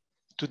Cleantech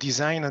to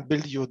design and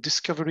build your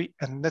discovery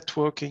and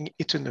networking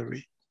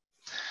itinerary.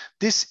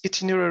 This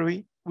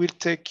itinerary will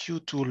take you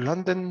to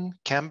London,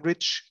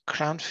 Cambridge,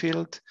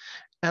 Cranfield,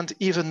 and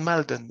even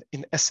Malden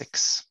in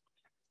Essex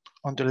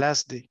on the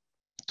last day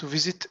to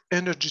visit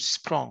Energy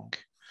Sprong,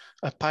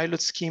 a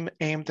pilot scheme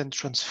aimed at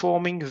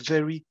transforming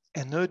very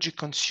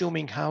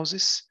energy-consuming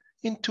houses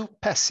into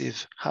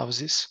passive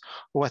houses,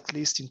 or at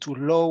least into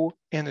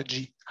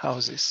low-energy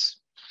houses.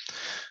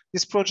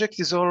 This project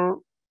is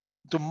all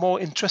the more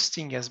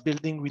interesting as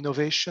building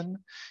renovation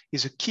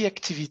is a key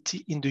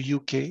activity in the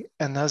UK,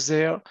 and as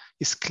there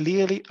is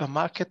clearly a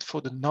market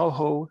for the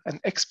know-how and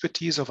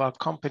expertise of our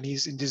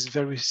companies in this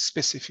very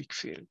specific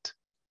field.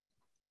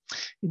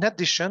 In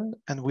addition,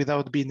 and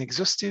without being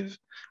exhaustive,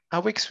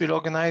 AWEX will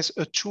organize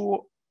a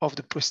tour of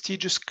the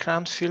prestigious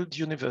Cranfield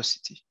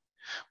University,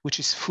 which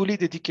is fully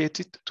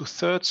dedicated to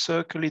third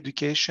circle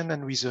education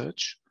and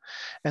research,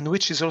 and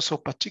which is also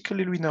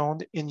particularly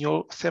renowned in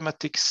your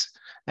thematics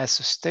as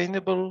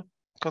sustainable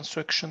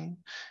construction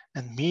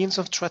and means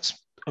of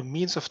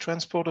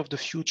transport of the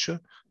future,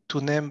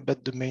 to name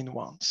but the main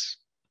ones.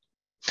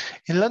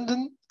 In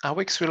London,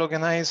 AWEX will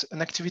organize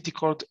an activity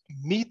called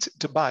Meet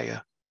the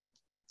Buyer,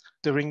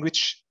 during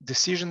which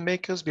decision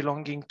makers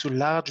belonging to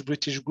large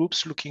British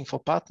groups looking for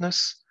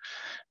partners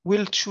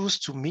will choose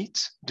to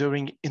meet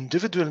during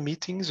individual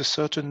meetings a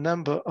certain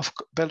number of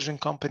Belgian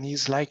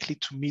companies likely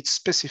to meet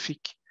specific,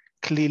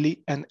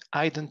 clearly and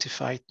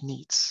identified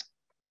needs.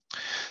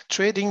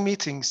 Trading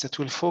meetings that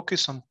will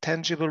focus on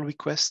tangible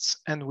requests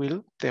and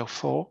will,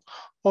 therefore,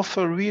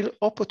 offer real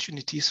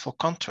opportunities for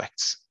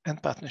contracts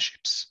and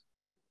partnerships.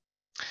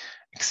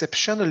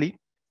 Exceptionally,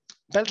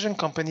 Belgian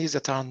companies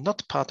that are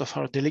not part of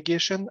our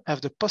delegation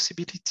have the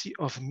possibility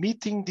of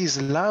meeting these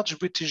large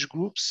British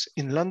groups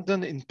in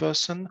London in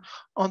person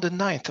on the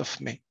 9th of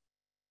May,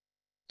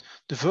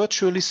 the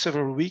virtually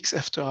several weeks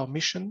after our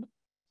mission,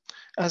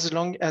 as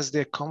long as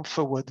they come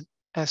forward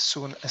as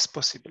soon as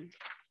possible.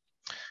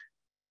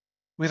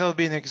 Without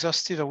being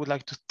exhaustive, I would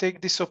like to take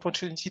this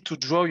opportunity to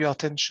draw your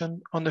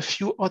attention on a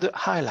few other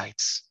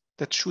highlights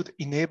that should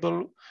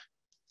enable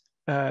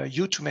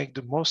you to make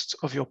the most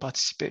of your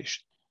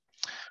participation.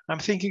 I'm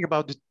thinking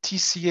about the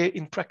TCA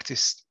in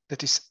practice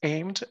that is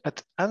aimed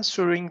at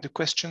answering the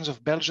questions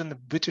of Belgian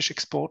and British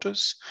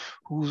exporters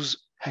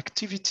whose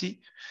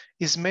activity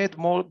is made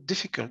more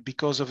difficult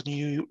because of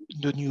the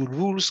new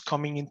rules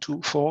coming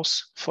into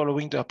force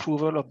following the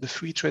approval of the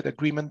free trade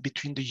agreement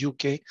between the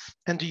UK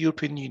and the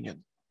European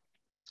Union.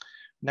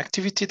 An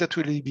activity that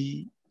will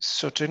be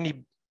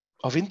certainly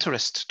of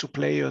interest to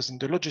players in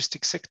the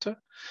logistics sector,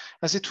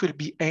 as it will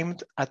be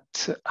aimed at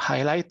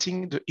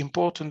highlighting the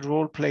important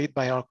role played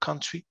by our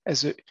country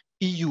as an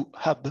EU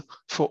hub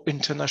for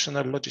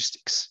international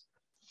logistics.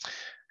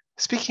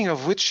 Speaking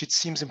of which, it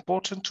seems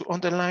important to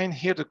underline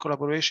here the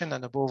collaboration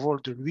and above all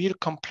the real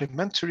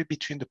complementary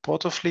between the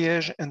Port of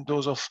Liège and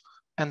those of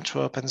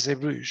Antwerp and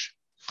Zeebrugge,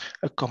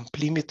 a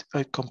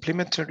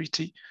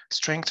complementarity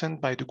strengthened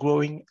by the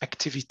growing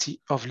activity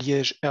of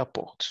Liège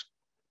Airport.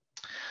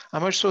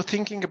 I'm also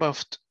thinking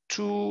about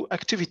two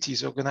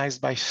activities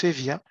organized by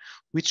FEVIA,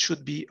 which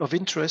should be of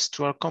interest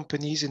to our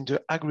companies in the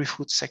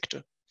agri-food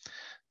sector.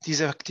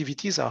 These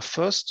activities are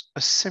first,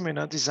 a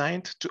seminar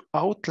designed to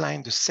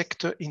outline the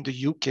sector in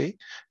the UK,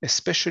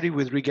 especially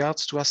with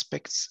regards to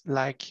aspects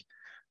like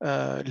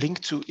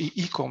linked to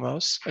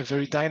e-commerce, a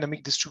very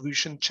dynamic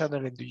distribution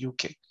channel in the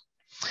UK.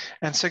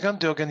 And second,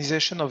 the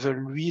organization of a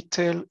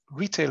retail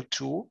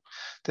tour,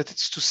 that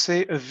is to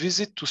say a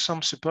visit to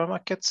some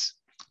supermarkets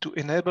to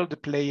enable the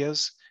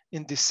players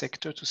in this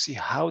sector to see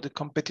how the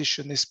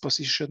competition is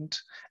positioned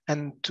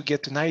and to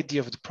get an idea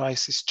of the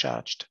prices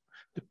charged,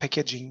 the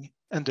packaging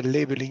and the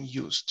labeling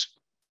used.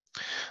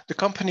 The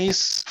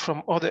companies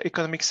from other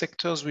economic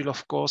sectors will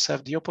of course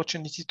have the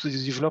opportunity to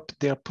develop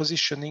their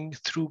positioning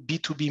through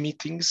B2B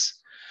meetings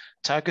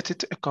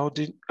targeted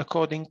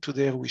according to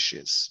their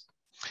wishes.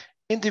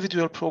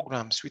 Individual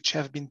programs which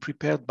have been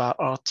prepared by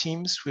our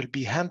teams will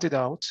be handed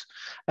out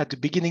at the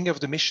beginning of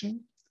the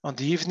mission on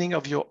the evening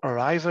of your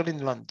arrival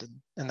in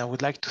London. And I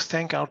would like to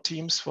thank our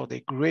teams for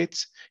their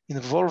great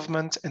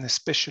involvement and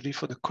especially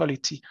for the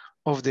quality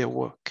of their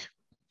work.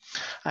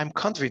 I'm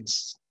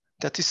convinced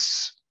that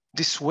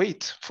this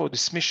wait for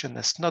this mission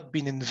has not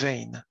been in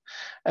vain,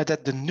 and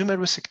that the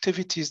numerous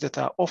activities that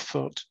are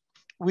offered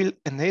will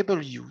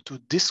enable you to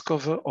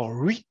discover or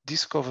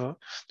rediscover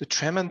the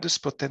tremendous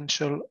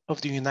potential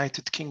of the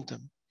United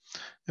Kingdom,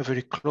 a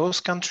very close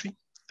country,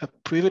 a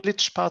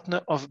privileged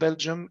partner of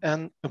Belgium,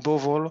 and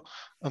above all,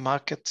 a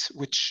market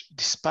which,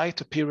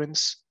 despite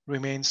appearance,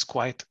 remains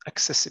quite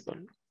accessible.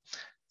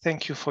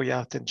 Thank you for your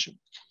attention.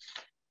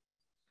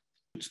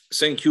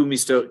 Thank you,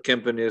 Mr.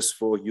 KEMPENEERS,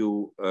 for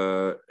your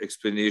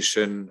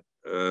explanation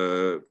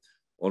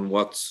on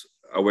what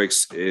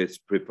AWEX is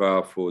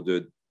prepared for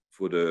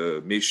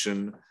the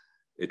mission.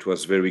 It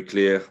was very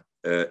clear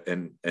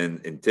and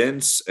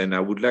intense. And I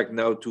would like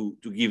now to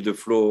give the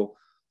floor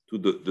to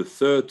the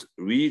third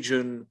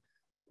region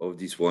of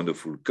this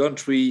wonderful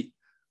country,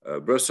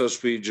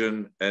 Brussels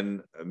region,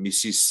 and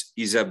Mrs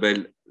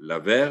Isabelle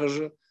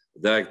Laverge,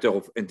 Director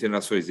of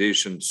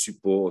Internationalization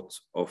Support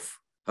of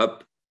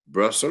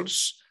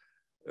HUB.BRUSSELS.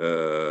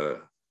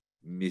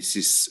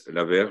 Mrs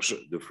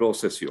Laverge, the floor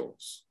is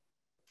yours.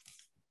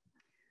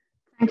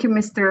 Thank you,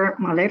 Mr.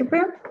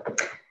 Malherbe.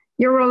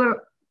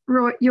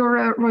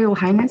 Your Royal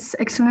Highness,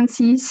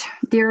 Excellencies,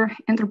 dear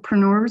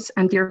entrepreneurs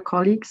and dear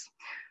colleagues,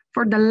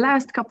 for the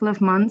last couple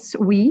of months,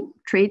 we,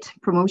 trade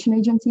promotion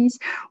agencies,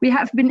 we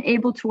have been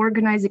able to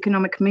organize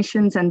economic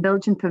missions and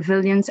Belgian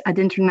pavilions at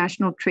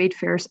international trade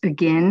fairs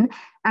again,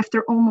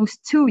 after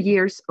almost 2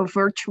 years of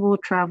virtual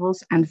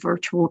travels and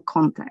virtual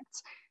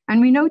contacts. And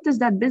we notice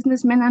that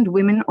businessmen and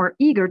women are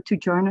eager to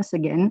join us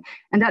again,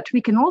 and that we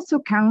can also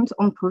count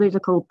on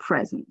political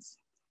presence.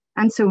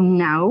 And so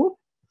now,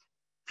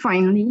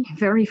 finally,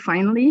 very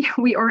finally,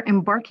 we are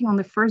embarking on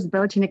the first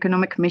Belgian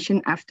economic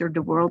mission after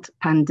the world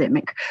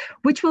pandemic,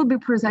 which will be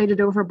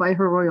presided over by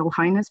Her Royal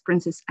Highness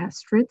Princess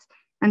Astrid.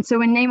 And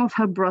so in name of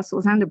Hub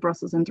Brussels and the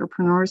Brussels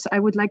entrepreneurs, I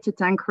would like to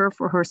thank her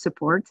for her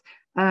support.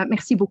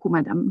 Merci beaucoup,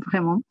 madame,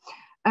 vraiment.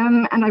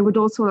 And I would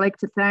also like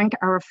to thank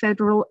our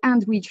federal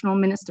and regional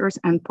ministers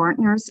and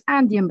partners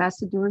and the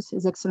ambassadors,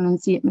 His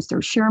Excellency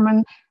Mr.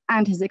 SHEARMAN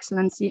and His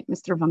Excellency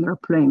Mr. van der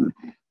Pluijm.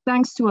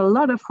 Thanks to a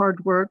lot of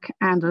hard work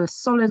and a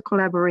solid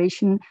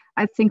collaboration,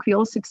 I think we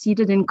all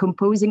succeeded in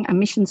composing a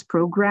missions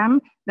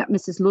program that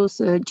Mrs.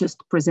 L'HOOST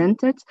just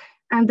presented,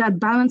 and that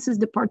balances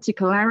the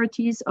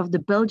particularities of the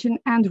Belgian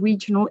and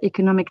regional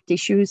economic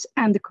tissues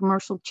and the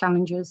commercial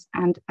challenges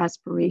and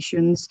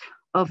aspirations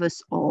of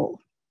us all.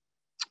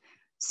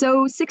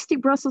 So 60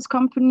 Brussels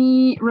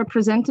company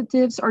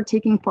representatives are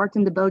taking part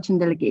in the Belgian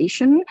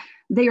delegation.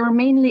 They are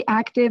mainly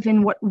active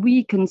in what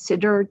we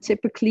consider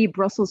typically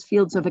Brussels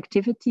fields of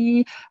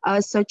activity,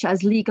 such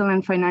as legal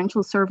and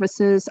financial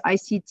services,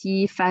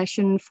 ICT,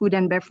 fashion, food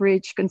and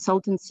beverage,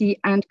 consultancy,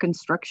 and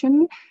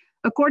construction.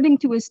 According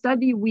to a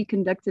study we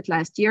conducted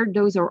last year,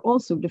 those are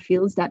also the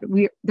fields that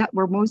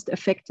were most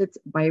affected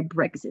by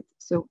Brexit.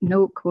 So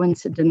no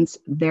coincidence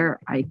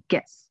there, I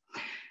guess.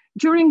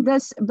 During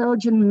this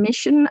Belgian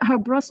mission,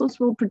 Brussels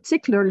will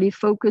particularly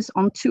focus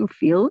on 2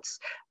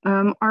 fields,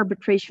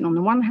 arbitration on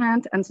the one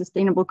hand and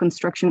sustainable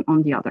construction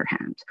on the other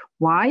hand.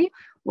 Why?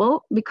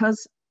 Well,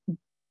 because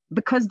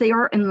they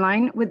are in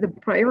line with the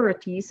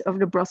priorities of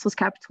the Brussels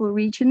capital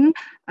region,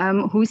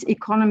 whose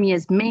economy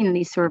is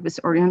mainly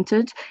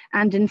service-oriented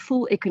and in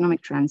full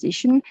economic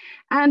transition,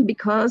 and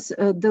because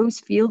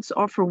those fields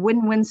offer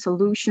win-win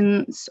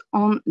solutions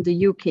on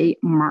the UK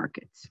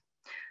market.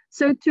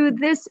 So to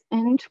this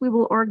end, we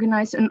will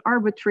organize an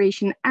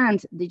arbitration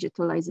and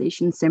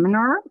digitalization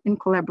seminar in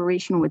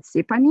collaboration with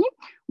CEPAMI,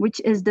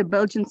 which is the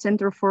Belgian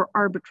Center for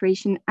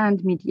Arbitration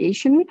and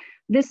Mediation.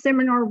 This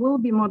seminar will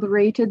be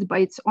moderated by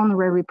its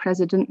honorary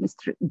president,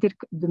 Mr.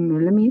 DIRK de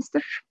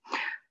Meulemeester.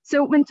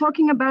 So when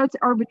talking about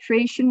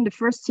arbitration, the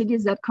first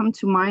cities that come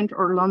to mind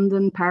are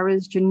London,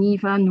 Paris,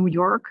 Geneva, New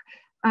York.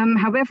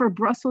 However,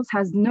 Brussels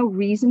has no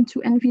reason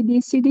to envy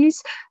these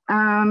cities,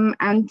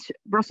 and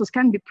Brussels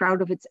can be proud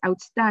of its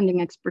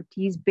outstanding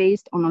expertise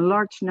based on a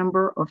large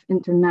number of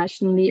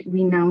internationally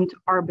renowned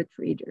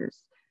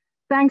arbitrators.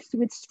 Thanks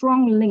to its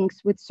strong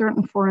links with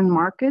certain foreign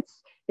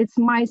markets, its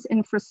MICE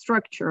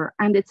infrastructure,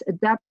 and its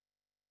adaptation,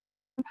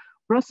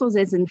 Brussels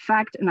is in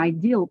fact an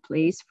ideal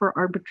place for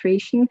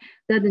arbitration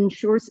that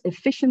ensures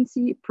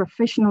efficiency,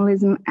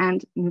 professionalism,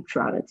 and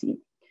neutrality.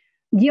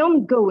 The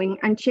ongoing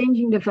and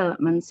changing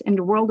developments in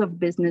the world of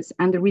business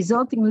and the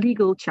resulting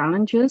legal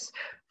challenges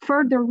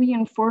further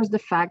reinforce the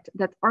fact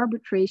that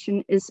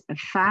arbitration is a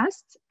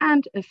fast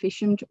and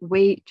efficient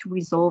way to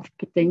resolve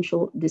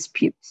potential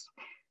disputes.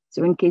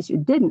 So in case you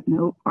didn't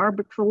know,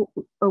 arbitral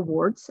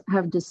awards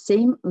have the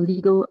same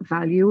legal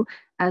value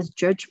as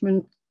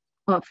judgment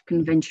of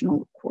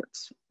conventional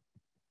courts.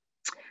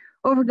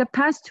 Over the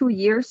past 2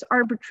 years,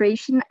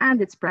 arbitration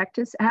and its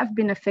practice have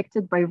been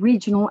affected by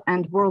regional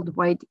and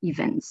worldwide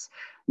events.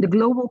 The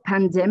global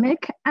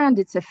pandemic and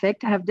its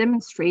effect have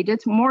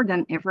demonstrated more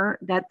than ever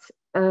that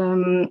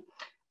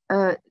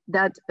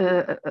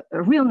a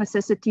real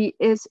necessity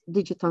is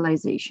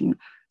digitalization.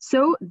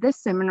 So this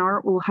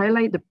seminar will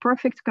highlight the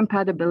perfect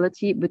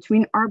compatibility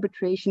between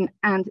arbitration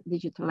and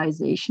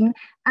digitalization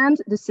and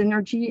the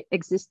synergy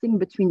existing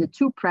between the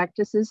 2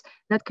 practices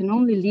that can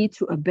only lead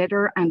to a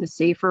better and a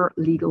safer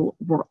legal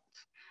world.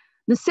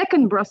 The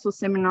second Brussels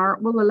seminar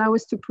will allow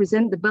us to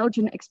present the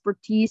Belgian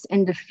expertise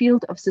in the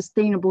field of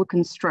sustainable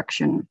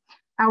construction.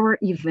 Our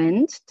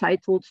event,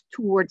 titled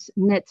Towards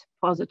Net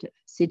Positive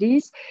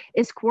Cities,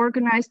 is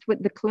co-organized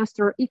with the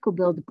cluster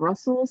EcoBuild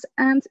Brussels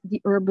and the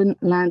Urban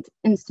Land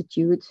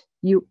Institute,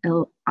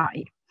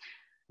 ULI.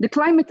 The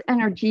climate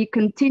emergency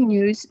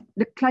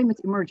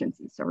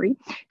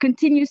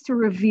continues to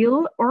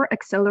reveal or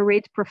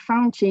accelerate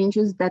profound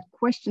changes that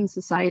question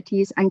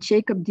societies and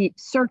shake up the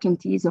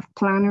certainties of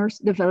planners,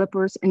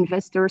 developers,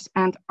 investors,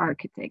 and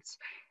architects.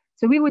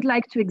 So we would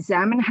like to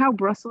examine how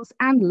Brussels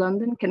and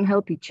London can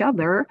help each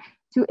other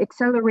to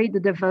accelerate the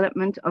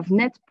development of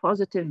net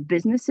positive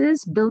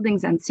businesses,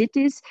 buildings, and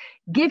cities,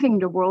 giving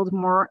the world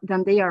more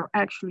than they are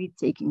actually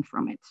taking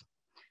from it.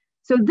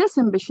 So this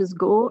ambitious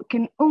goal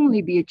can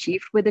only be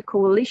achieved with a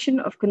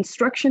coalition of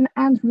construction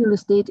and real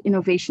estate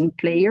innovation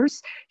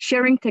players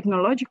sharing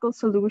technological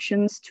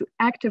solutions to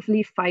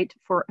actively fight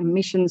for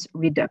emissions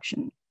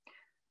reduction.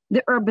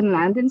 The Urban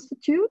Land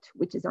Institute,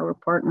 which is our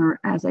partner,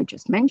 as I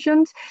just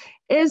mentioned,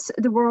 is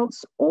the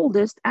world's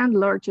oldest and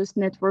largest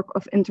network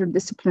of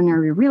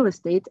interdisciplinary real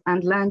estate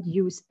and land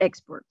use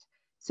experts.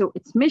 So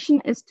its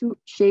mission is to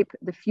shape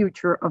the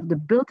future of the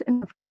built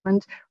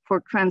environment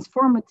for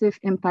transformative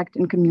impact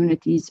in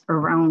communities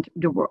around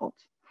the world.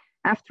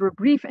 After a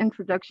brief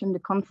introduction, the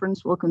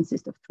conference will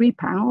consist of 3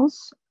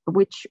 panels,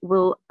 which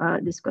will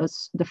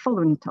discuss the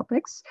following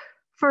topics.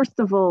 First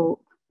of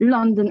all,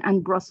 London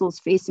and Brussels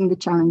facing the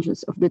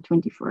challenges of the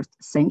 21st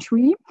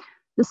century.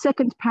 The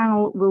second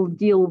panel will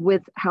deal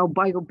with how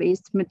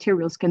bio-based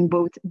materials can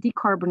both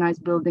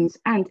decarbonize buildings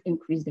and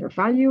increase their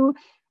value.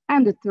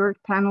 And the third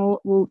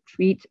panel will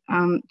treat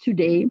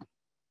today,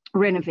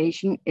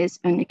 renovation is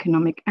an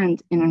economic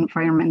and an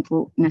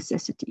environmental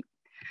necessity.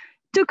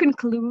 To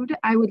conclude,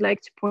 I would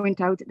like to point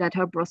out that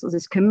HUB Brussels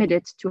is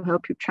committed to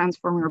help you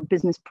transform your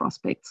business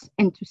prospects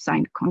into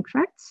signed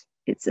contracts.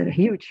 It's a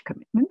huge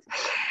commitment.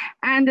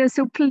 And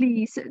so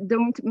please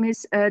don't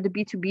miss the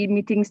B2B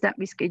meetings that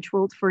we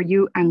scheduled for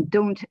you, and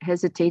don't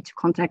hesitate to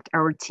contact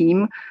our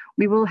team.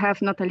 We will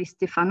have Natalie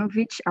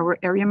Stefanovic, our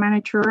area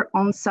manager,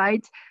 on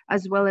site,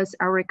 as well as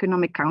our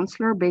economic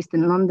counselor based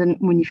in London,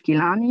 Munif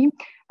Gilani.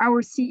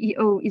 Our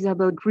CEO,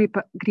 Isabelle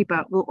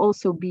Gripa, will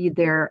also be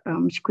there.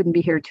 She couldn't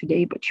be here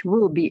today, but she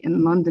will be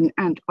in London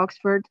and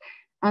Oxford.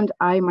 And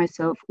I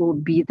myself will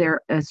be there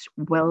as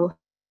well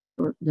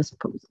for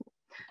disposal.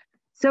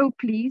 So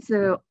please,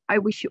 I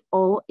wish you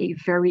all a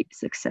very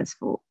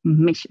successful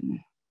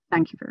mission.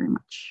 Thank you very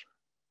much.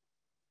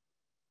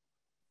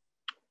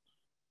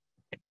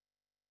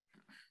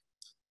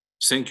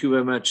 Thank you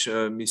very much,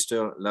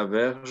 Mr.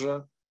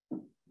 Laverge.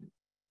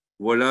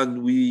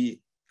 Voilà, we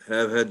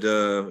have had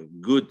a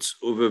good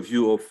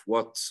overview of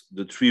what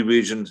the 3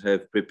 regions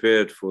have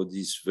prepared for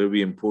this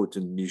very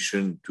important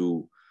mission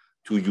to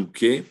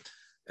UK.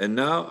 And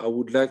now I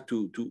would like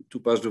to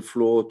pass the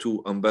floor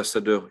to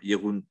Ambassador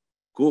Jeroen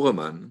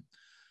COOREMAN.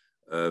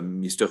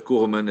 Mr.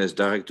 COOREMAN is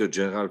Director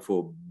General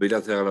for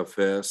Bilateral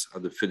Affairs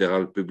at the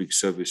Federal Public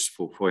Service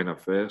for Foreign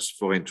Affairs,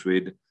 Foreign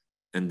Trade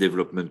and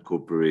Development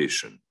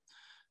Cooperation.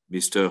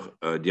 Mr.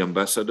 The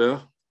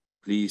Ambassador,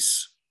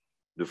 please,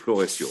 the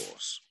floor is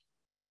yours.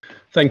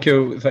 Thank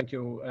you,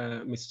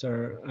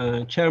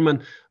 Mr.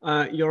 Chairman.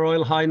 Your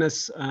Royal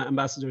Highness,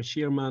 Ambassador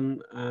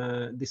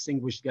SHEARMAN,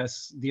 distinguished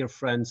guests, dear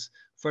friends.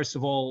 First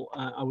of all,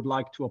 I would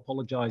like to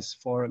apologize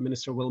for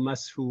Minister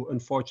Wilmès, who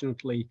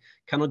unfortunately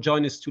cannot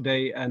join us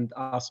today and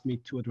asked me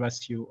to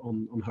address you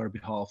on her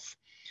behalf.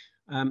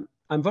 I'm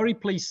very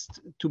pleased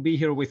to be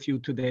here with you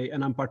today,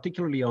 and I'm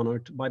particularly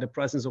honored by the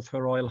presence of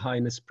Her Royal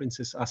Highness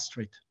Princess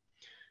Astrid.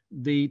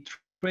 The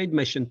trade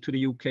mission to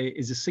the UK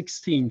is the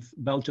 16th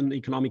Belgian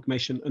economic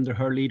mission under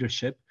her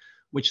leadership,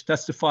 which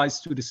testifies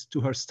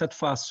to her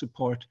steadfast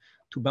support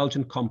to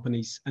Belgian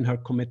companies and her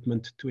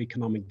commitment to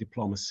economic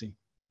diplomacy.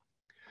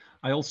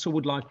 I also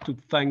would like to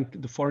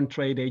thank the Foreign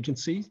Trade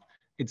Agency,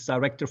 its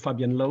Director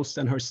FABIENNE L'HOOST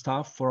and her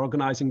staff for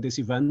organizing this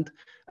event,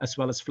 as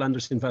well as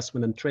Flanders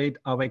Investment and Trade,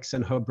 AWEX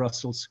and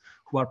HUB.BRUSSELS,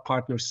 who are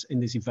partners in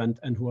this event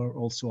and who are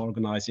also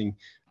organizing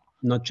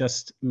not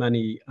just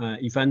many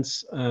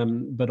events,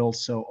 but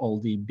also all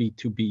the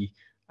B2B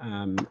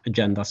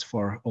agendas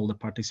for all the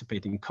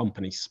participating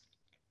companies.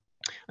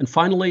 And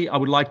finally, I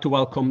would like to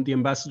welcome the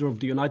Ambassador of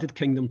the United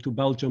Kingdom to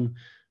Belgium,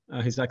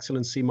 His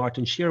Excellency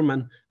Martin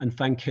Shearman, and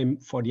thank him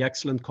for the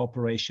excellent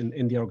cooperation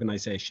in the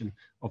organization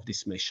of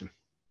this mission.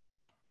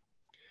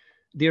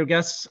 Dear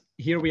guests,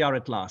 here we are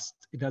at last.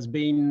 It has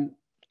been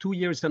 2.5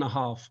 years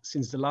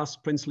since the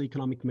last Princely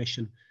Economic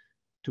Mission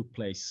took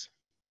place.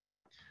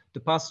 The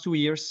past 2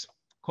 years,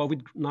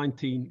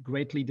 COVID-19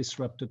 greatly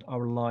disrupted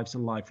our lives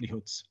and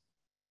livelihoods.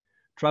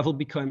 Travel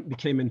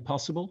became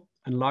impossible,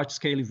 and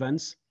large-scale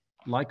events,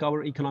 like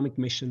our economic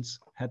missions,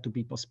 had to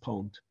be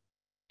postponed.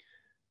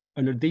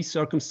 Under these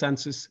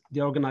circumstances,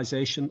 the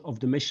organization of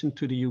the mission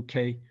to the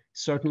UK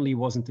certainly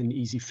wasn't an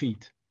easy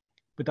feat,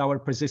 but our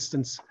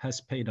persistence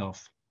has paid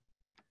off.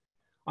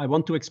 I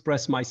want to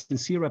express my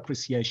sincere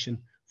appreciation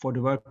for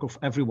the work of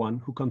everyone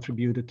who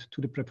contributed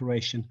to the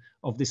preparation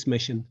of this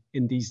mission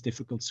in these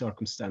difficult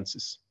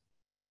circumstances.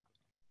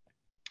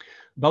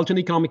 Belgian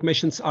economic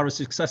missions are a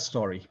success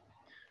story.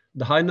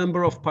 The high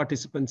number of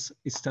participants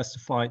is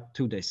testified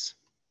to this.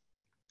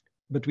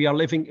 But we are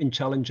living in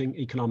challenging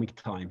economic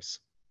times.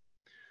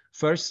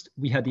 First,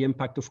 we had the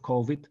impact of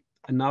COVID,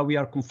 and now we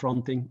are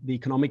confronting the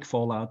economic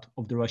fallout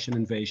of the Russian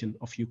invasion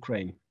of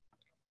Ukraine.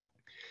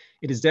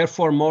 It is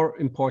therefore more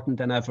important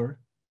than ever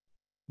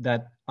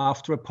that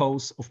after a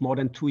pause of more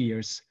than 2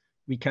 years,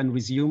 we can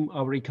resume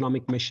our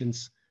economic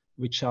missions,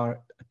 which are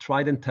a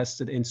tried and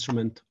tested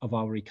instrument of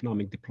our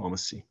economic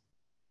diplomacy.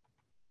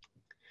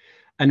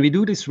 And we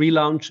do this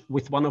relaunch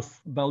with one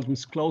of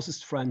Belgium's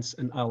closest friends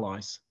and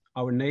allies,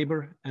 our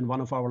neighbor and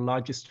one of our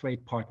largest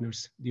trade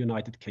partners, the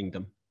United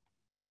Kingdom.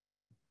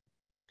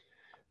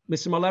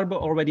 Mr. Malherbe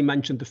already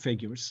mentioned the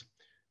figures.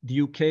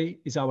 The UK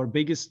is our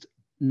biggest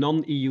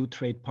non-EU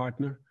trade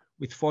partner,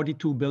 with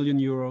 42 billion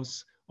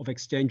euros of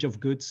exchange of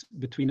goods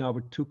between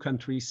our two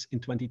countries in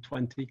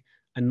 2020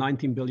 and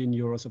 19 billion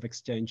euros of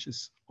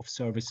exchanges of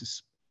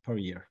services per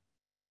year.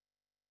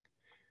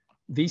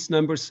 These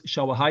numbers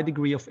show a high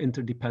degree of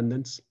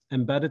interdependence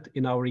embedded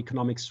in our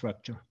economic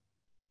structure.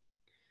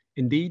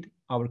 Indeed,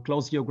 our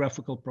close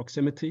geographical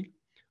proximity,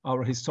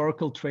 our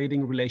historical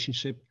trading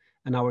relationship,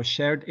 and our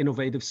shared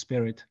innovative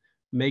spirit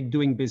make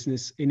doing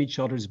business in each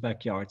other's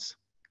backyards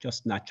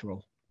just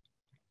natural.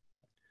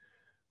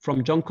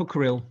 From John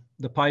Cockerill,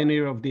 the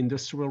pioneer of the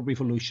Industrial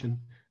Revolution,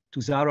 to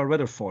Zara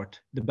Rutherford,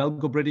 the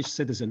Belgo-British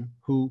citizen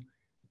who,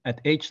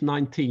 at age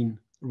 19,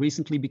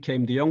 recently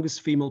became the youngest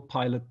female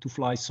pilot to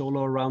fly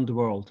solo around the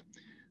world,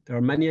 there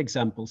are many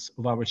examples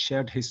of our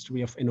shared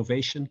history of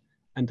innovation,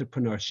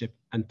 entrepreneurship,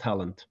 and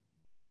talent.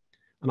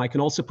 And I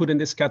can also put in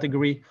this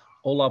category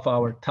all of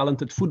our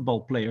talented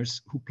football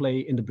players who play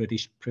in the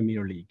British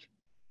Premier League.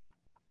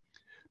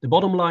 The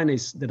bottom line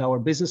is that our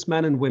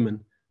businessmen and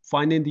women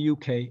find in the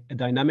UK a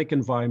dynamic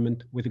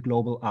environment with a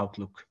global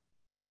outlook.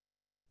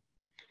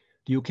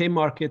 The UK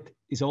market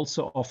is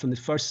also often the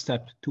first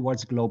step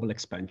towards global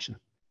expansion.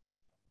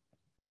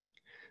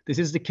 This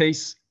is the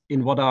case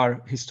in what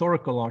are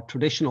historical or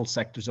traditional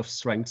sectors of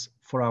strength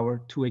for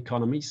our two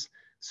economies,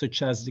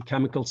 such as the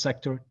chemical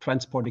sector,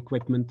 transport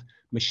equipment,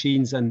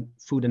 machines, and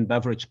food and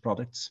beverage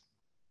products.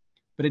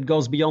 But it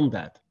goes beyond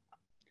that.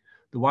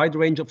 The wide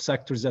range of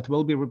sectors that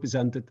will be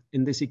represented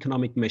in this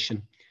economic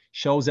mission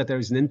shows that there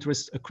is an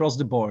interest across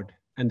the board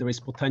and there is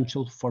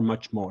potential for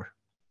much more.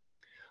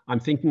 I'm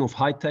thinking of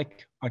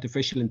high-tech,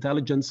 artificial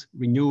intelligence,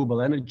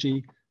 renewable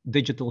energy,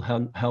 digital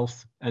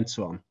health, and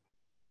so on.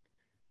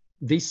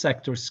 These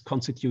sectors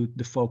constitute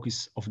the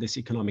focus of this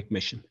economic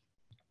mission.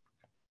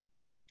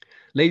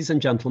 Ladies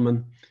and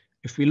gentlemen,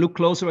 if we look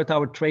closer at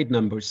our trade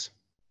numbers,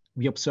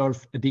 we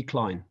observe a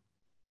decline.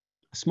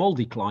 A small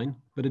decline,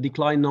 but a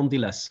decline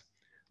nonetheless,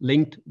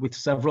 linked with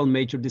several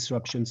major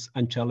disruptions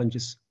and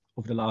challenges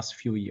of the last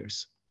few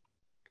years.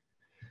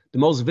 The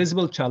most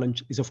visible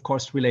challenge is of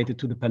course related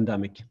to the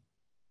pandemic.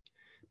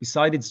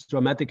 Besides its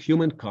dramatic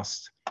human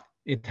cost,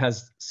 it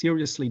has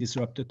seriously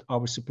disrupted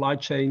our supply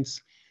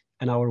chains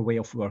and our way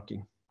of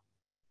working.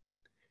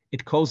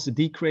 It caused the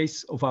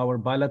decrease of our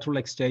bilateral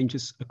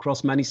exchanges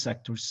across many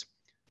sectors,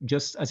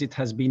 just as it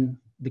has been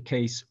the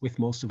case with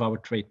most of our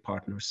trade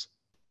partners.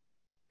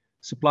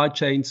 Supply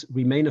chains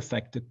remain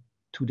affected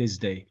to this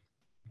day.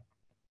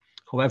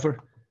 However,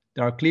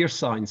 there are clear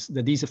signs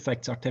that these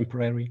effects are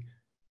temporary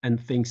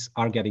and things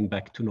are getting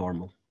back to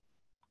normal.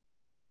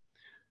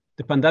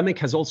 The pandemic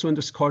has also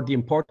underscored the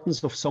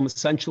importance of some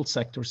essential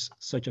sectors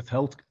such as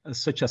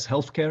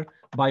healthcare,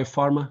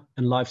 biopharma,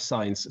 and life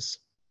sciences.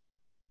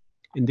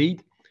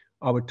 Indeed,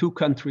 our two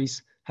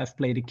countries have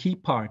played a key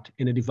part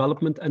in the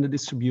development and the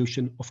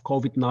distribution of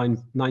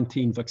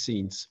COVID-19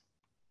 vaccines.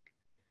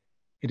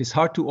 It is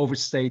hard to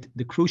overstate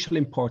the crucial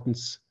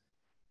importance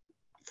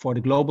for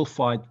the global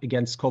fight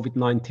against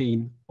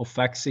COVID-19 of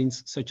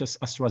vaccines such as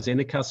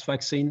AstraZeneca's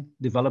vaccine,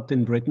 developed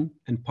in Britain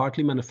and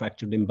partly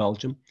manufactured in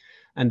Belgium,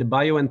 and the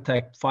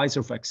BioNTech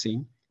Pfizer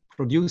vaccine,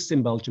 produced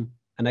in Belgium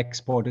and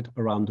exported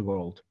around the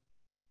world.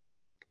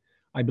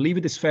 I believe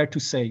it is fair to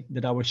say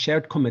that our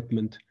shared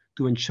commitment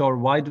to ensure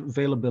wide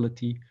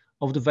availability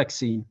of the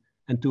vaccine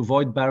and to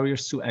avoid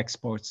barriers to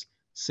exports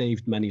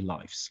saved many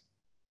lives.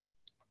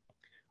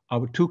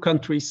 Our two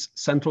countries'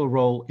 central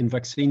role in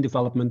vaccine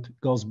development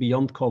goes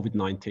beyond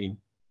COVID-19.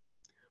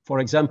 For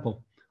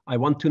example, I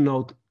want to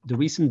note the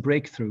recent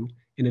breakthrough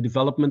in the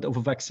development of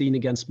a vaccine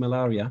against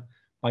malaria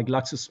by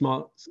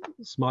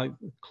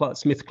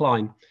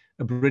GlaxoSmithKline,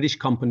 a British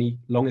company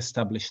long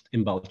established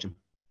in Belgium.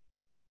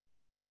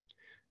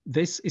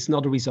 This is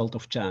not a result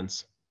of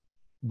chance.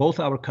 Both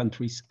our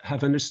countries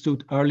have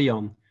understood early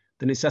on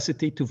the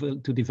necessity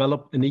to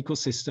develop an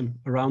ecosystem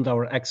around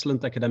our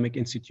excellent academic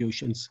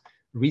institutions,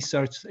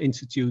 research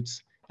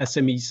institutes,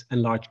 SMEs,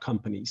 and large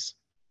companies.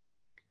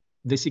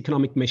 This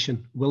economic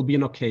mission will be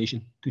an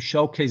occasion to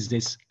showcase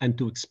this and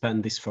to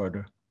expand this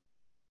further.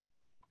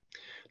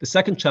 The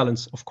second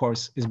challenge, of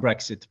course, is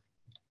Brexit.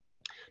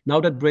 Now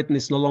that Britain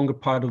is no longer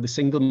part of the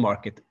single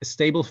market, a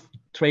stable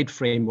trade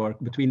framework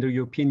between the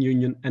European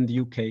Union and the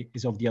UK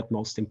is of the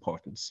utmost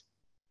importance.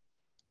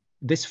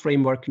 This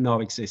framework now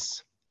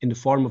exists in the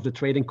form of the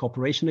Trade and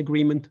Cooperation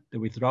Agreement, the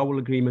Withdrawal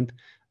Agreement,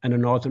 and the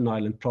Northern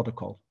Ireland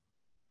Protocol.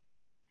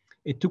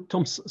 It took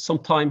some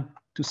time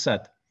to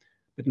set,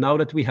 but now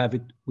that we have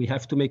it, we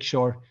have to make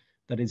sure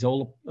that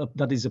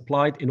that is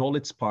applied in all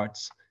its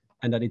parts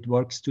and that it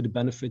works to the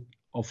benefit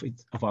of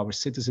our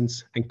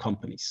citizens and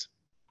companies.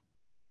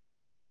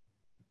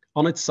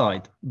 On its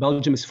side,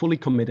 Belgium is fully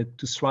committed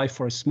to strive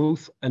for a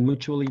smooth and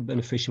mutually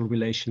beneficial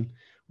relation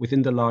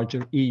within the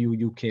larger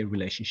EU-UK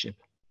relationship.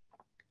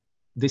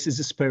 This is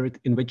the spirit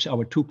in which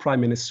our two prime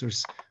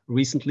ministers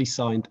recently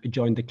signed a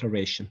joint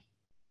declaration,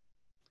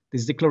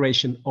 This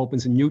declaration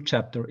opens a new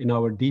chapter in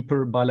our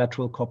deeper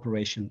bilateral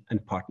cooperation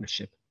and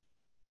partnership.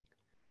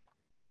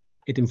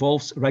 It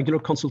involves regular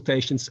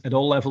consultations at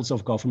all levels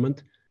of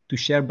government to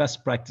share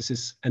best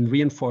practices and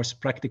reinforce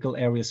practical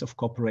areas of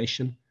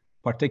cooperation,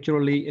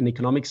 particularly in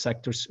economic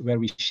sectors where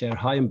we share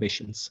high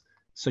ambitions,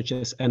 such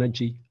as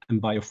energy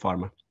and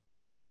biopharma.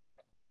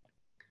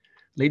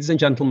 Ladies and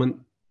gentlemen,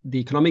 the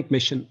economic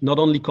mission not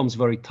only comes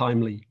very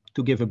timely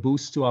to give a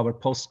boost to our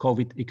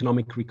post-COVID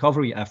economic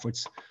recovery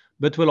efforts,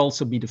 but will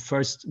also be the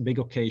first big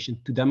occasion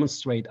to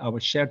demonstrate our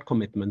shared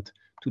commitment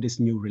to this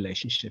new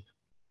relationship.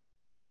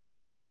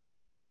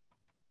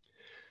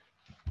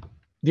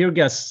 Dear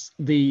guests,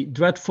 the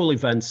dreadful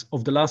events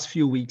of the last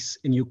few weeks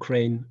in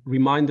Ukraine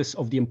remind us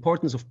of the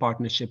importance of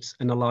partnerships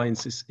and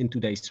alliances in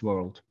today's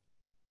world.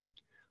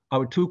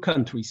 Our two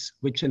countries,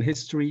 which in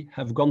history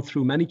have gone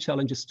through many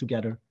challenges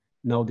together,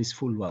 know this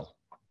full well.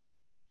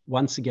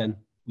 Once again,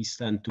 we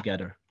stand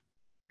together.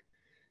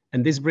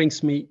 And this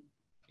brings me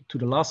to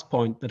the last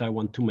point that I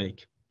want to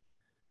make.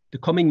 The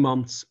coming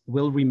months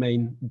will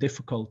remain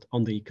difficult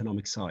on the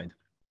economic side.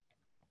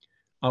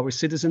 Our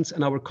citizens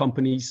and our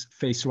companies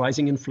face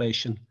rising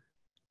inflation,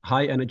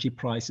 high energy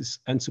prices,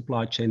 and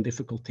supply chain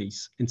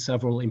difficulties in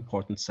several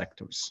important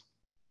sectors.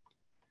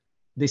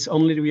 This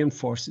only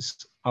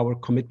reinforces our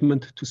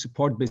commitment to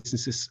support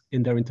businesses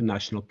in their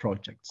international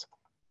projects.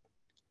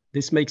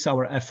 This makes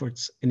our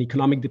efforts in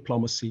economic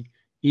diplomacy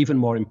even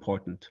more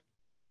important.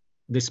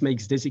 This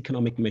makes this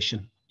economic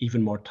mission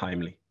even more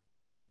timely.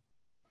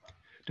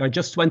 There are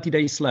just 20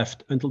 days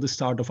left until the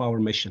start of our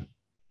mission.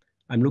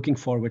 I'm looking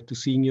forward to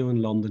seeing you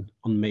in London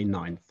on May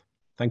 9th.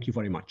 Thank you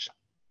very much.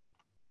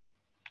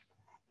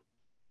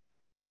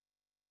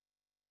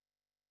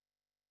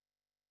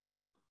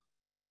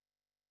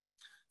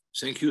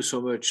 Thank you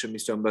so much,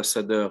 Mr.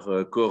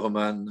 Ambassador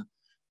COOREMAN.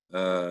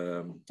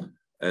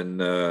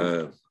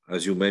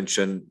 As you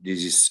mentioned,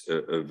 this is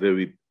a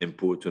very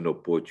important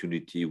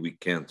opportunity we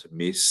can't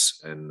miss.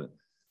 And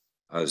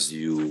as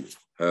you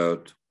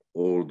heard,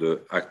 all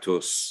the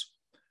actors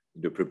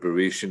in the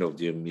preparation of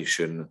the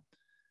mission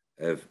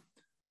have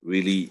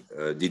really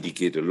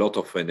dedicated a lot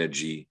of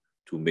energy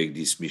to make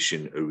this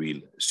mission a real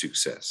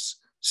success.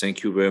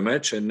 Thank you very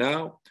much. And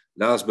now,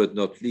 last but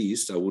not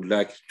least, I would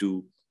like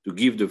to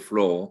give the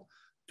floor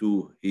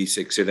to His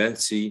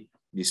Excellency,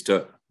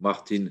 Mr.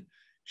 Martin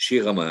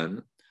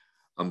SHEARMAN,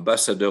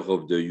 Ambassador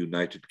of the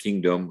United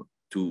Kingdom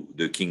to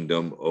the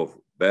Kingdom of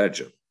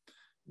Belgium.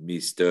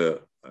 Mr.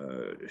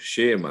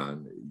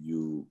 SHEARMAN,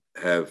 you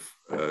have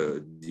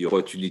the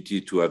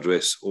opportunity to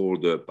address all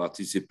the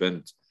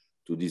participants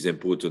to this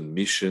important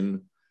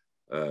mission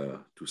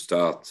to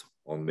start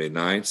on May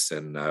 9th,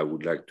 and I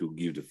would like to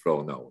give the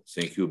floor now.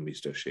 Thank you,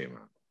 Mr.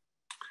 SHEARMAN.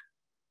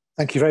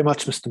 Thank you very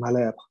much, Mr.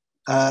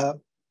 Malherbe.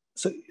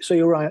 So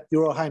Your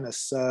Royal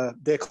Highness,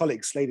 dear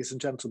colleagues, ladies and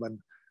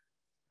gentlemen,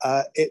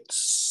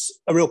 it's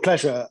a real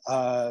pleasure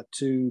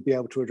to be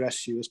able to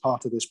address you as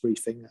part of this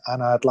briefing,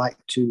 and I'd like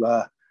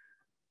to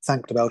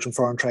thank the Belgian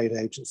Foreign Trade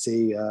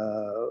Agency,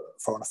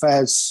 Foreign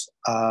Affairs,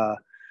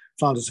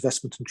 Flanders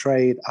Investment and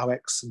Trade,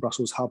 AWEX, and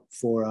Brussels Hub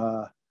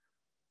for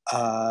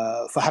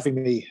having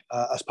me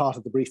as part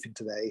of the briefing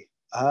today.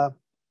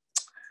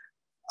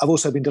 I've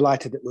also been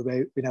delighted that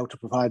we've been able to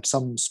provide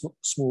some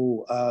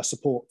small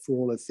support for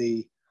all of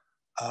the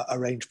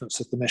arrangements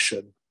of the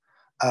mission.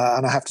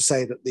 And I have to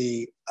say that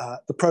the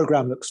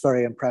programme looks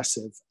very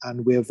impressive,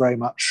 and we're very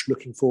much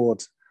looking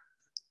forward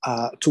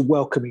to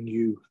welcoming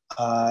you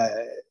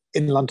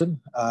in London,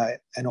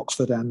 in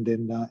Oxford, and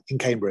in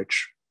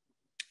Cambridge.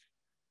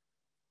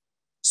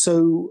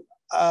 So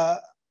I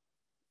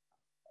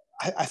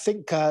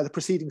think the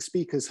preceding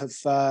speakers have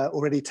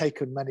already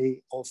taken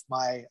many of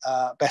my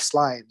best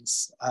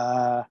lines.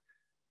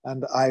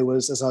 And as I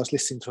was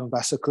listening to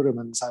Ambassador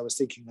COOREMAN, I was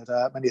thinking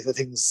that many of the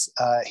things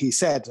he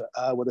said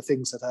were the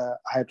things that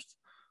I had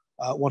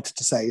wanted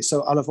to say.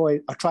 So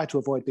I'll try to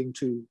avoid being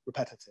too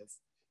repetitive.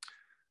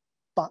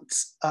 But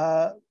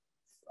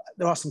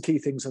there are some key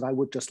things that I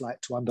would just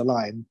like to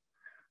underline.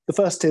 The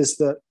first is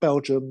that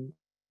Belgium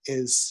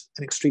is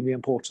an extremely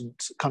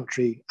important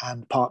country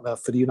and partner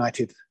for the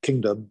United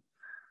Kingdom.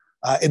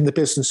 In the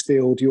business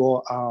field,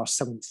 you're our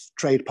 7th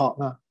trade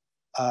partner.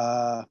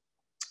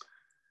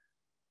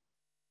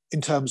 In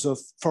terms of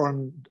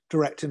foreign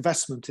direct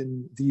investment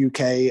in the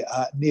UK,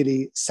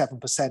 nearly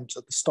 7%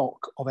 of the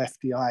stock of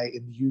FDI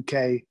in the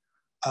UK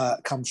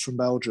comes from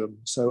Belgium,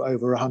 so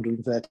over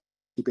 £130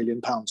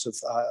 billion of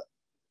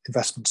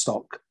investment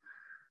stock.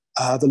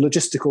 The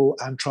logistical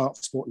and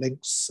transport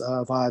links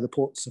via the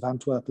ports of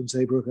Antwerp and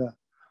Zeebrugge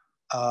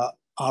are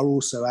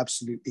also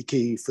absolutely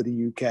key for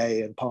the UK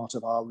and part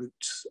of our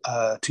route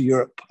to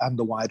Europe and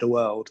the wider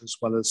world, as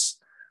well as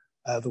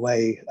the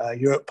way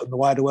Europe and the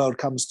wider world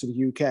comes to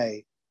the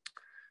UK.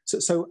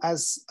 So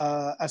as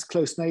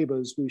close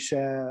neighbours, we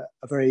share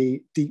a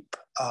very deep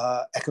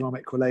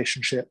economic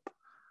relationship.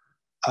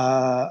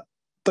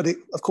 But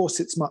of course,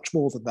 it's much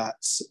more than that.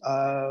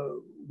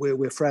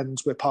 We're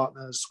friends, we're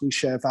partners, we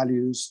share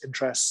values,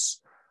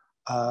 interests,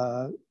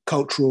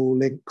 cultural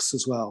links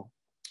as well.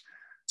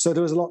 So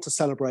there was a lot to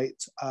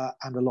celebrate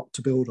and a lot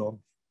to build on.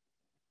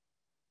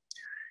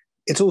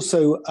 It's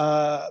also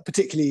a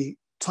particularly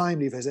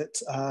timely visit.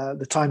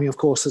 The timing, of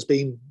course, has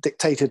been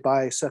dictated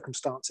by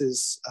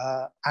circumstances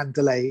and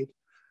delayed.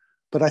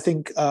 But I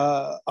think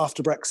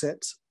after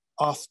Brexit,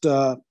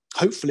 after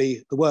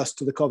hopefully the worst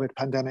of the COVID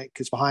pandemic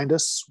is behind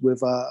us,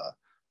 with our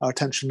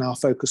attention now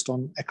focused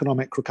on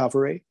economic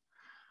recovery,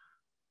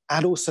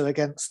 and also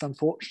against,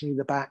 unfortunately,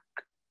 the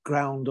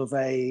background of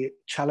a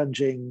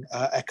challenging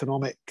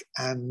economic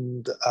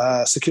and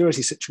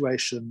security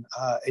situation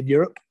in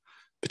Europe,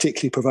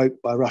 particularly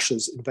provoked by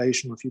Russia's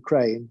invasion of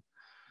Ukraine,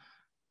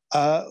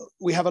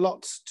 we have a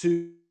lot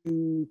to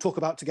talk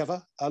about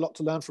together, a lot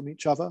to learn from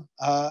each other,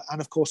 and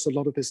of course, a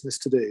lot of business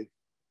to do.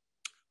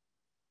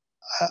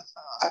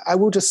 I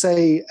will just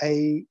say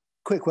a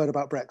quick word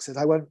about Brexit.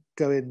 I won't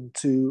go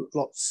into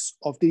lots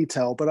of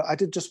detail, but I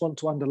did just want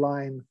to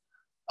underline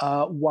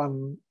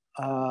one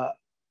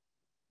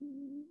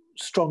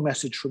strong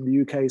message from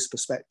the UK's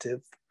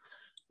perspective,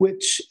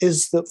 which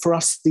is that for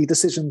us, the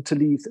decision to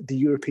leave the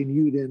European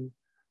Union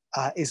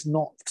does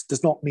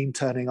not mean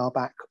turning our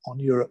back on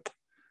Europe.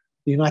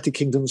 The United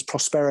Kingdom's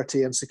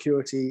prosperity and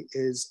security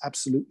is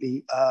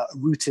absolutely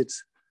rooted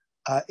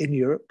in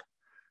Europe.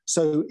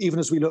 So even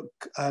as we look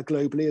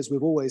globally, as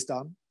we've always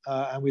done,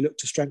 and we look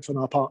to strengthen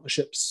our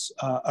partnerships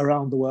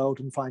around the world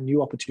and find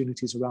new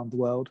opportunities around the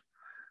world,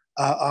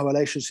 our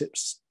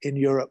relationships in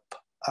Europe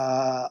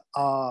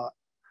are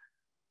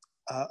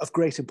of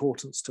great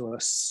importance to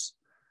us.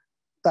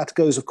 That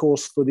goes, of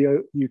course, for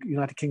the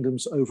United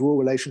Kingdom's overall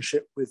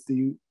relationship with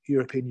the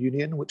European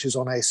Union, which is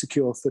on a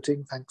secure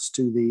footing thanks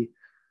to the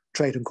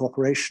Trade and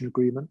Cooperation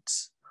Agreement,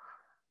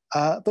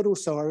 but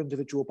also our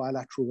individual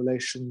bilateral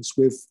relations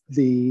with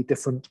the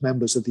different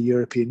members of the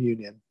European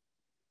Union.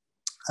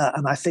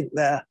 And I think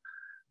there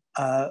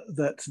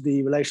that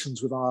the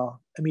relations with our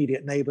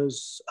immediate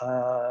neighbours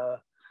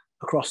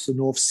across the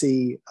North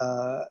Sea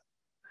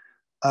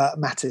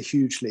matter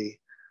hugely.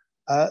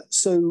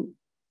 So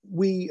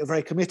we are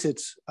very committed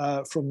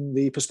from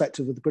the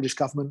perspective of the British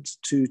government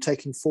to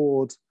taking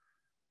forward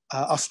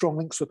our strong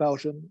links with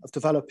Belgium, of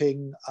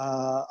developing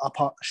our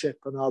partnership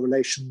and our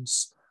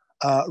relations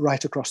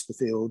right across the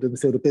field, in the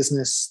field of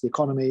business, the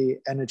economy,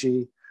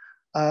 energy,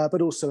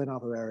 but also in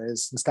other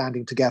areas, and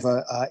standing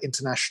together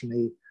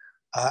internationally.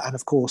 And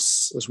of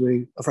course, as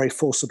we are very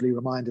forcibly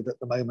reminded at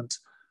the moment,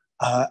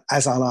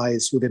 as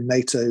allies within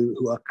NATO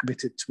who are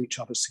committed to each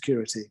other's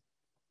security.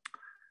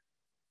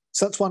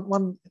 So that's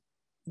one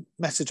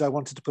message I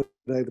wanted to put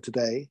over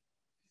today.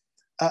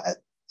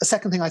 A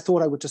second thing I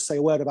thought I would just say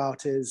a word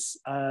about is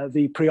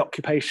the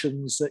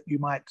preoccupations that you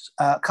might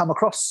come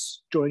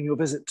across during your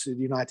visit to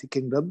the United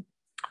Kingdom.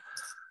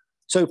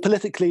 So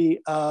politically,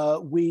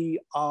 we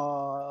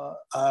are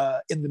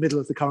in the middle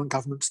of the current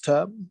government's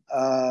term,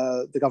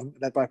 the government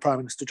led by Prime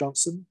Minister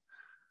Johnson.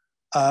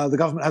 The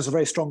government has a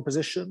very strong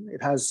position.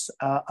 It has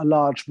a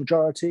large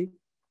majority.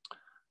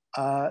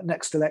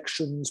 Next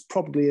elections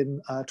probably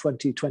in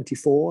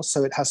 2024,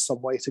 so it has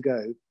some way to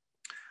go.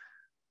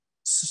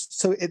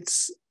 So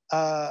it's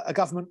a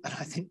government, and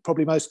I think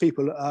probably most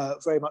people are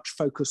very much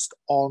focused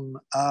on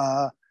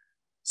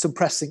some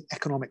pressing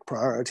economic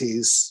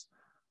priorities.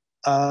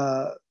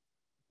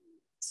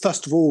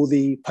 First of all,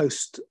 the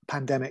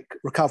post-pandemic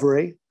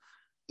recovery.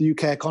 The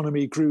UK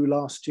economy grew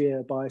last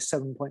year by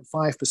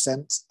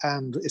 7.5%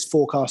 and is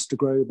forecast to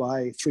grow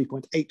by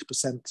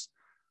 3.8%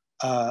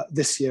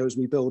 this year as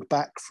we build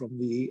back from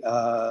the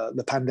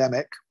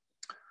pandemic.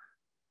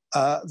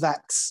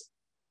 That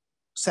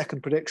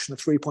second prediction of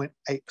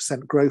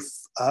 3.8%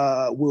 growth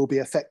will be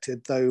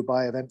affected, though,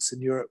 by events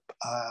in Europe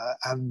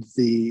and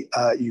the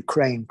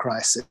Ukraine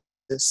crisis.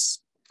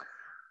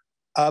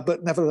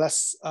 But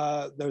nevertheless,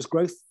 there's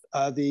growth.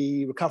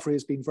 The recovery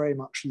has been very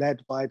much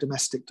led by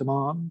domestic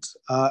demand.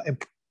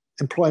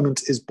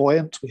 Employment is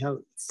buoyant. We have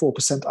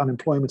 4%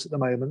 unemployment at the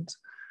moment.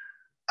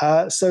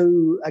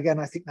 So again,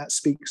 I think that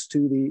speaks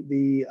to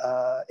the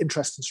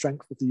interest and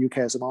strength of the UK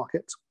as a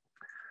market.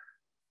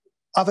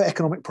 Other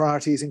economic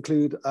priorities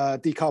include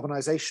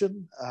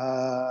decarbonisation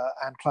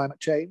and climate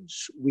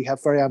change. We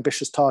have very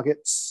ambitious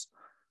targets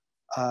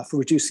for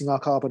reducing our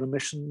carbon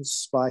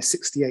emissions by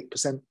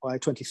 68% by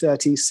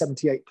 2030,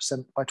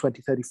 78% by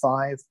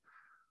 2035,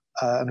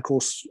 and of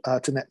course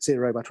to net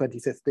zero by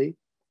 2050.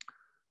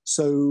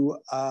 So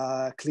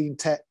clean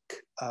tech,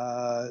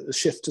 the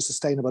shift to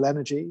sustainable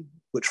energy,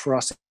 which for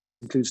us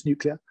includes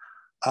nuclear,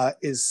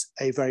 is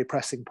a very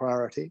pressing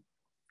priority.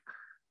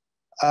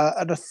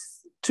 And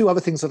two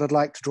other things that I'd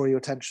like to draw your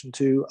attention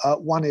to.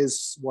 One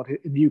is what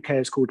in the UK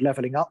is called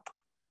levelling up,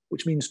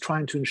 which means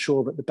trying to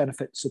ensure that the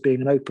benefits of being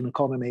an open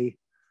economy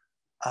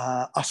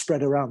are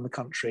spread around the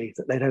country,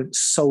 that they don't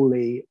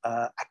solely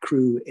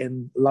accrue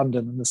in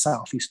London and the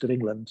southeast of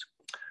England.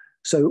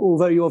 So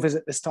although your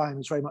visit this time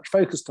is very much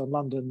focused on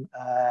London,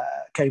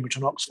 Cambridge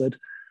and Oxford,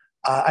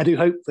 I do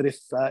hope that if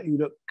you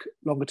look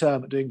longer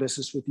term at doing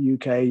business with the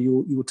UK,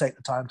 you will take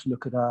the time to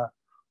look at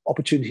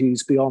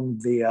opportunities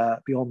beyond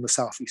the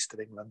southeast of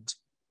England.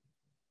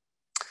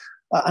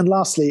 And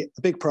lastly,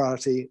 a big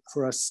priority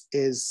for us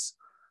is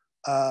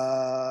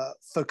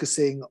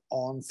focusing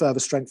on further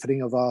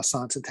strengthening of our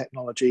science and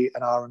technology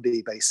and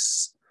R&D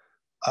base.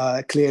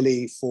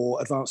 Clearly,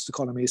 for advanced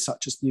economies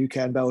such as the UK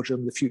and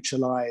Belgium, the future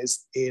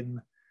lies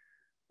in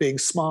being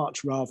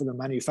smart rather than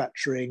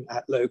manufacturing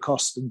at low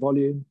cost and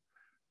volume.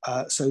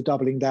 So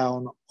doubling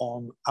down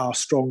on our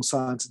strong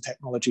science and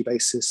technology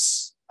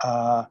basis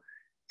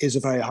is a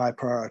very high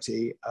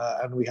priority.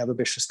 And we have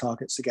ambitious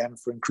targets again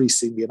for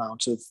increasing the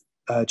amount of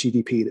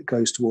GDP that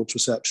goes towards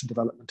research and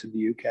development in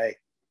the UK.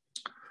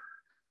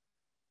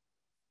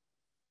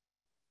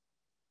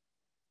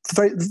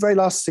 The very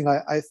last thing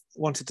I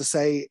wanted to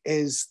say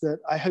is that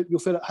I hope you'll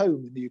feel at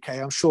home in the UK.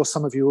 I'm sure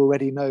some of you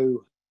already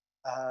know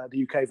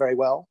the UK very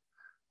well,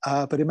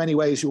 but in many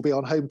ways you'll be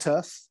on home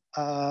turf,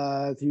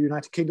 the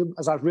United Kingdom.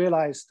 As I've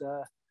realised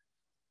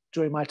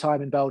during my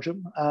time in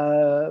Belgium,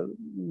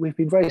 we've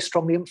been very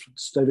strongly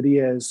influenced over the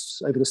years,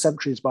 over the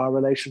centuries, by our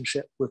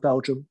relationship with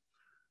Belgium,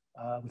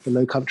 with the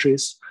Low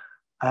Countries.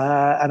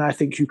 And I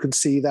think you can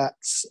see that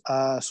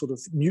sort of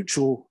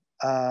mutual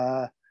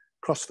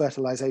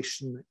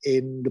cross-fertilization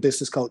in the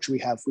business culture we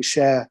have. We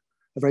share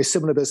a very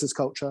similar business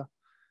culture.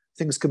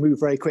 Things can move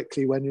very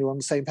quickly when you're on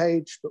the same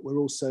page, but we're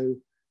also,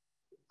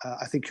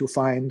 I think you'll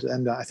find,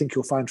 and I think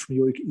you'll find from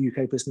your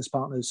UK business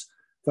partners,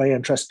 very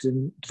interested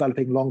in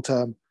developing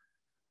long-term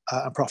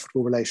and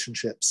profitable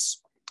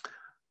relationships.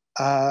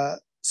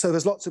 So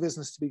there's lots of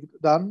business to be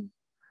done.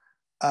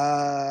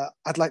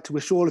 I'd like to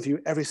wish all of you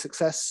every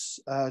success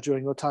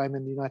during your time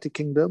in the United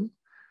Kingdom.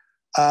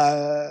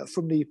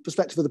 From the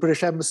perspective of the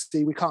British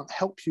Embassy, we can't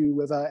help you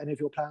with any of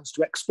your plans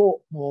to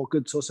export more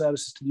goods or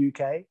services to the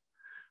UK,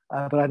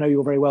 but I know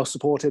you're very well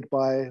supported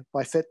by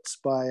FIT,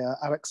 by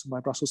AWEX and by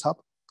Brussels Hub.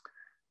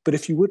 But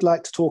if you would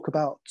like to talk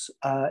about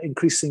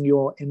increasing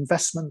your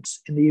investment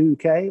in the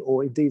UK,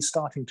 or indeed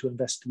starting to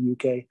invest in the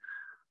UK,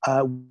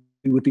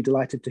 we would be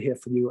delighted to hear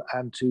from you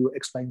and to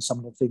explain some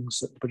of the things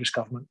that the British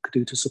government could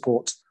do to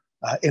support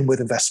inward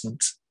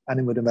investment and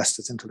inward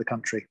investors into the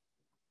country.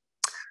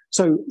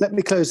 So let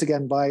me close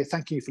again by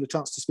thanking you for the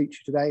chance to speak to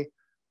you today,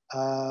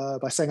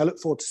 by saying I look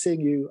forward to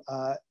seeing you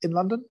in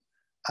London,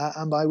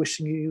 and by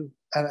wishing you,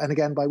 and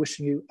again by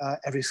wishing you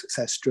every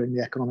success during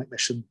the economic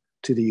mission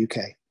to the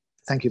UK.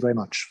 Thank you very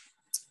much.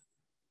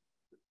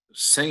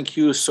 Thank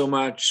you so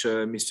much,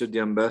 Mr. the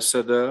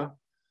Ambassador.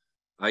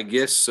 I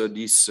guess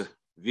this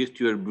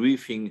virtual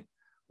briefing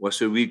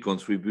was a real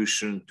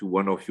contribution to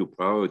one of your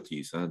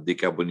priorities,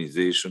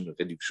 decarbonization,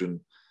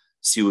 reduction,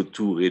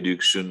 CO2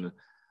 reduction.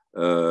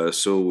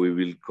 So we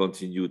will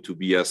continue to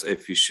be as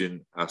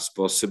efficient as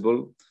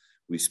possible.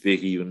 We spare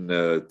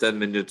even 10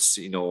 minutes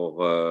in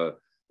our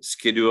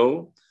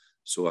schedule.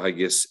 So I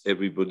guess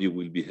everybody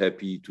will be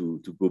happy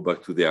to go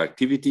back to their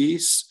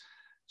activities.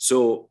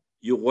 So,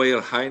 Your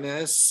Royal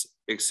Highness,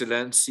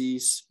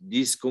 Excellencies,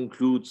 this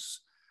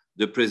concludes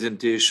the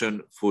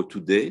presentation for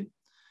today.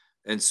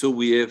 And so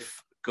we have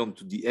come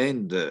to the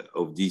end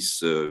of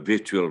this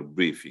virtual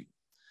briefing.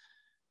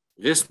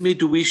 Rest me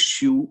to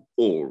wish you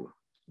all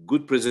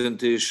good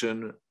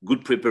presentation,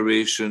 good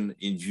preparation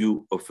in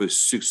view of a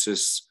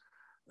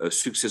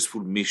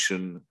successful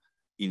mission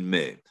in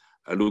May.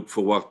 I look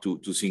forward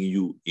to seeing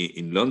you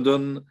in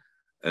London,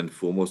 and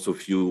for most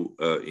of you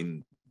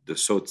in the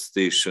South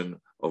Station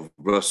of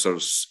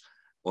Brussels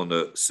on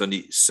a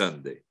sunny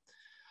Sunday.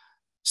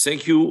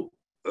 Thank you,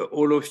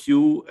 all of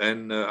you,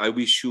 and I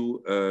wish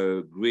you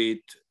a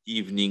great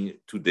evening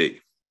today.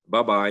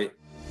 Bye-bye.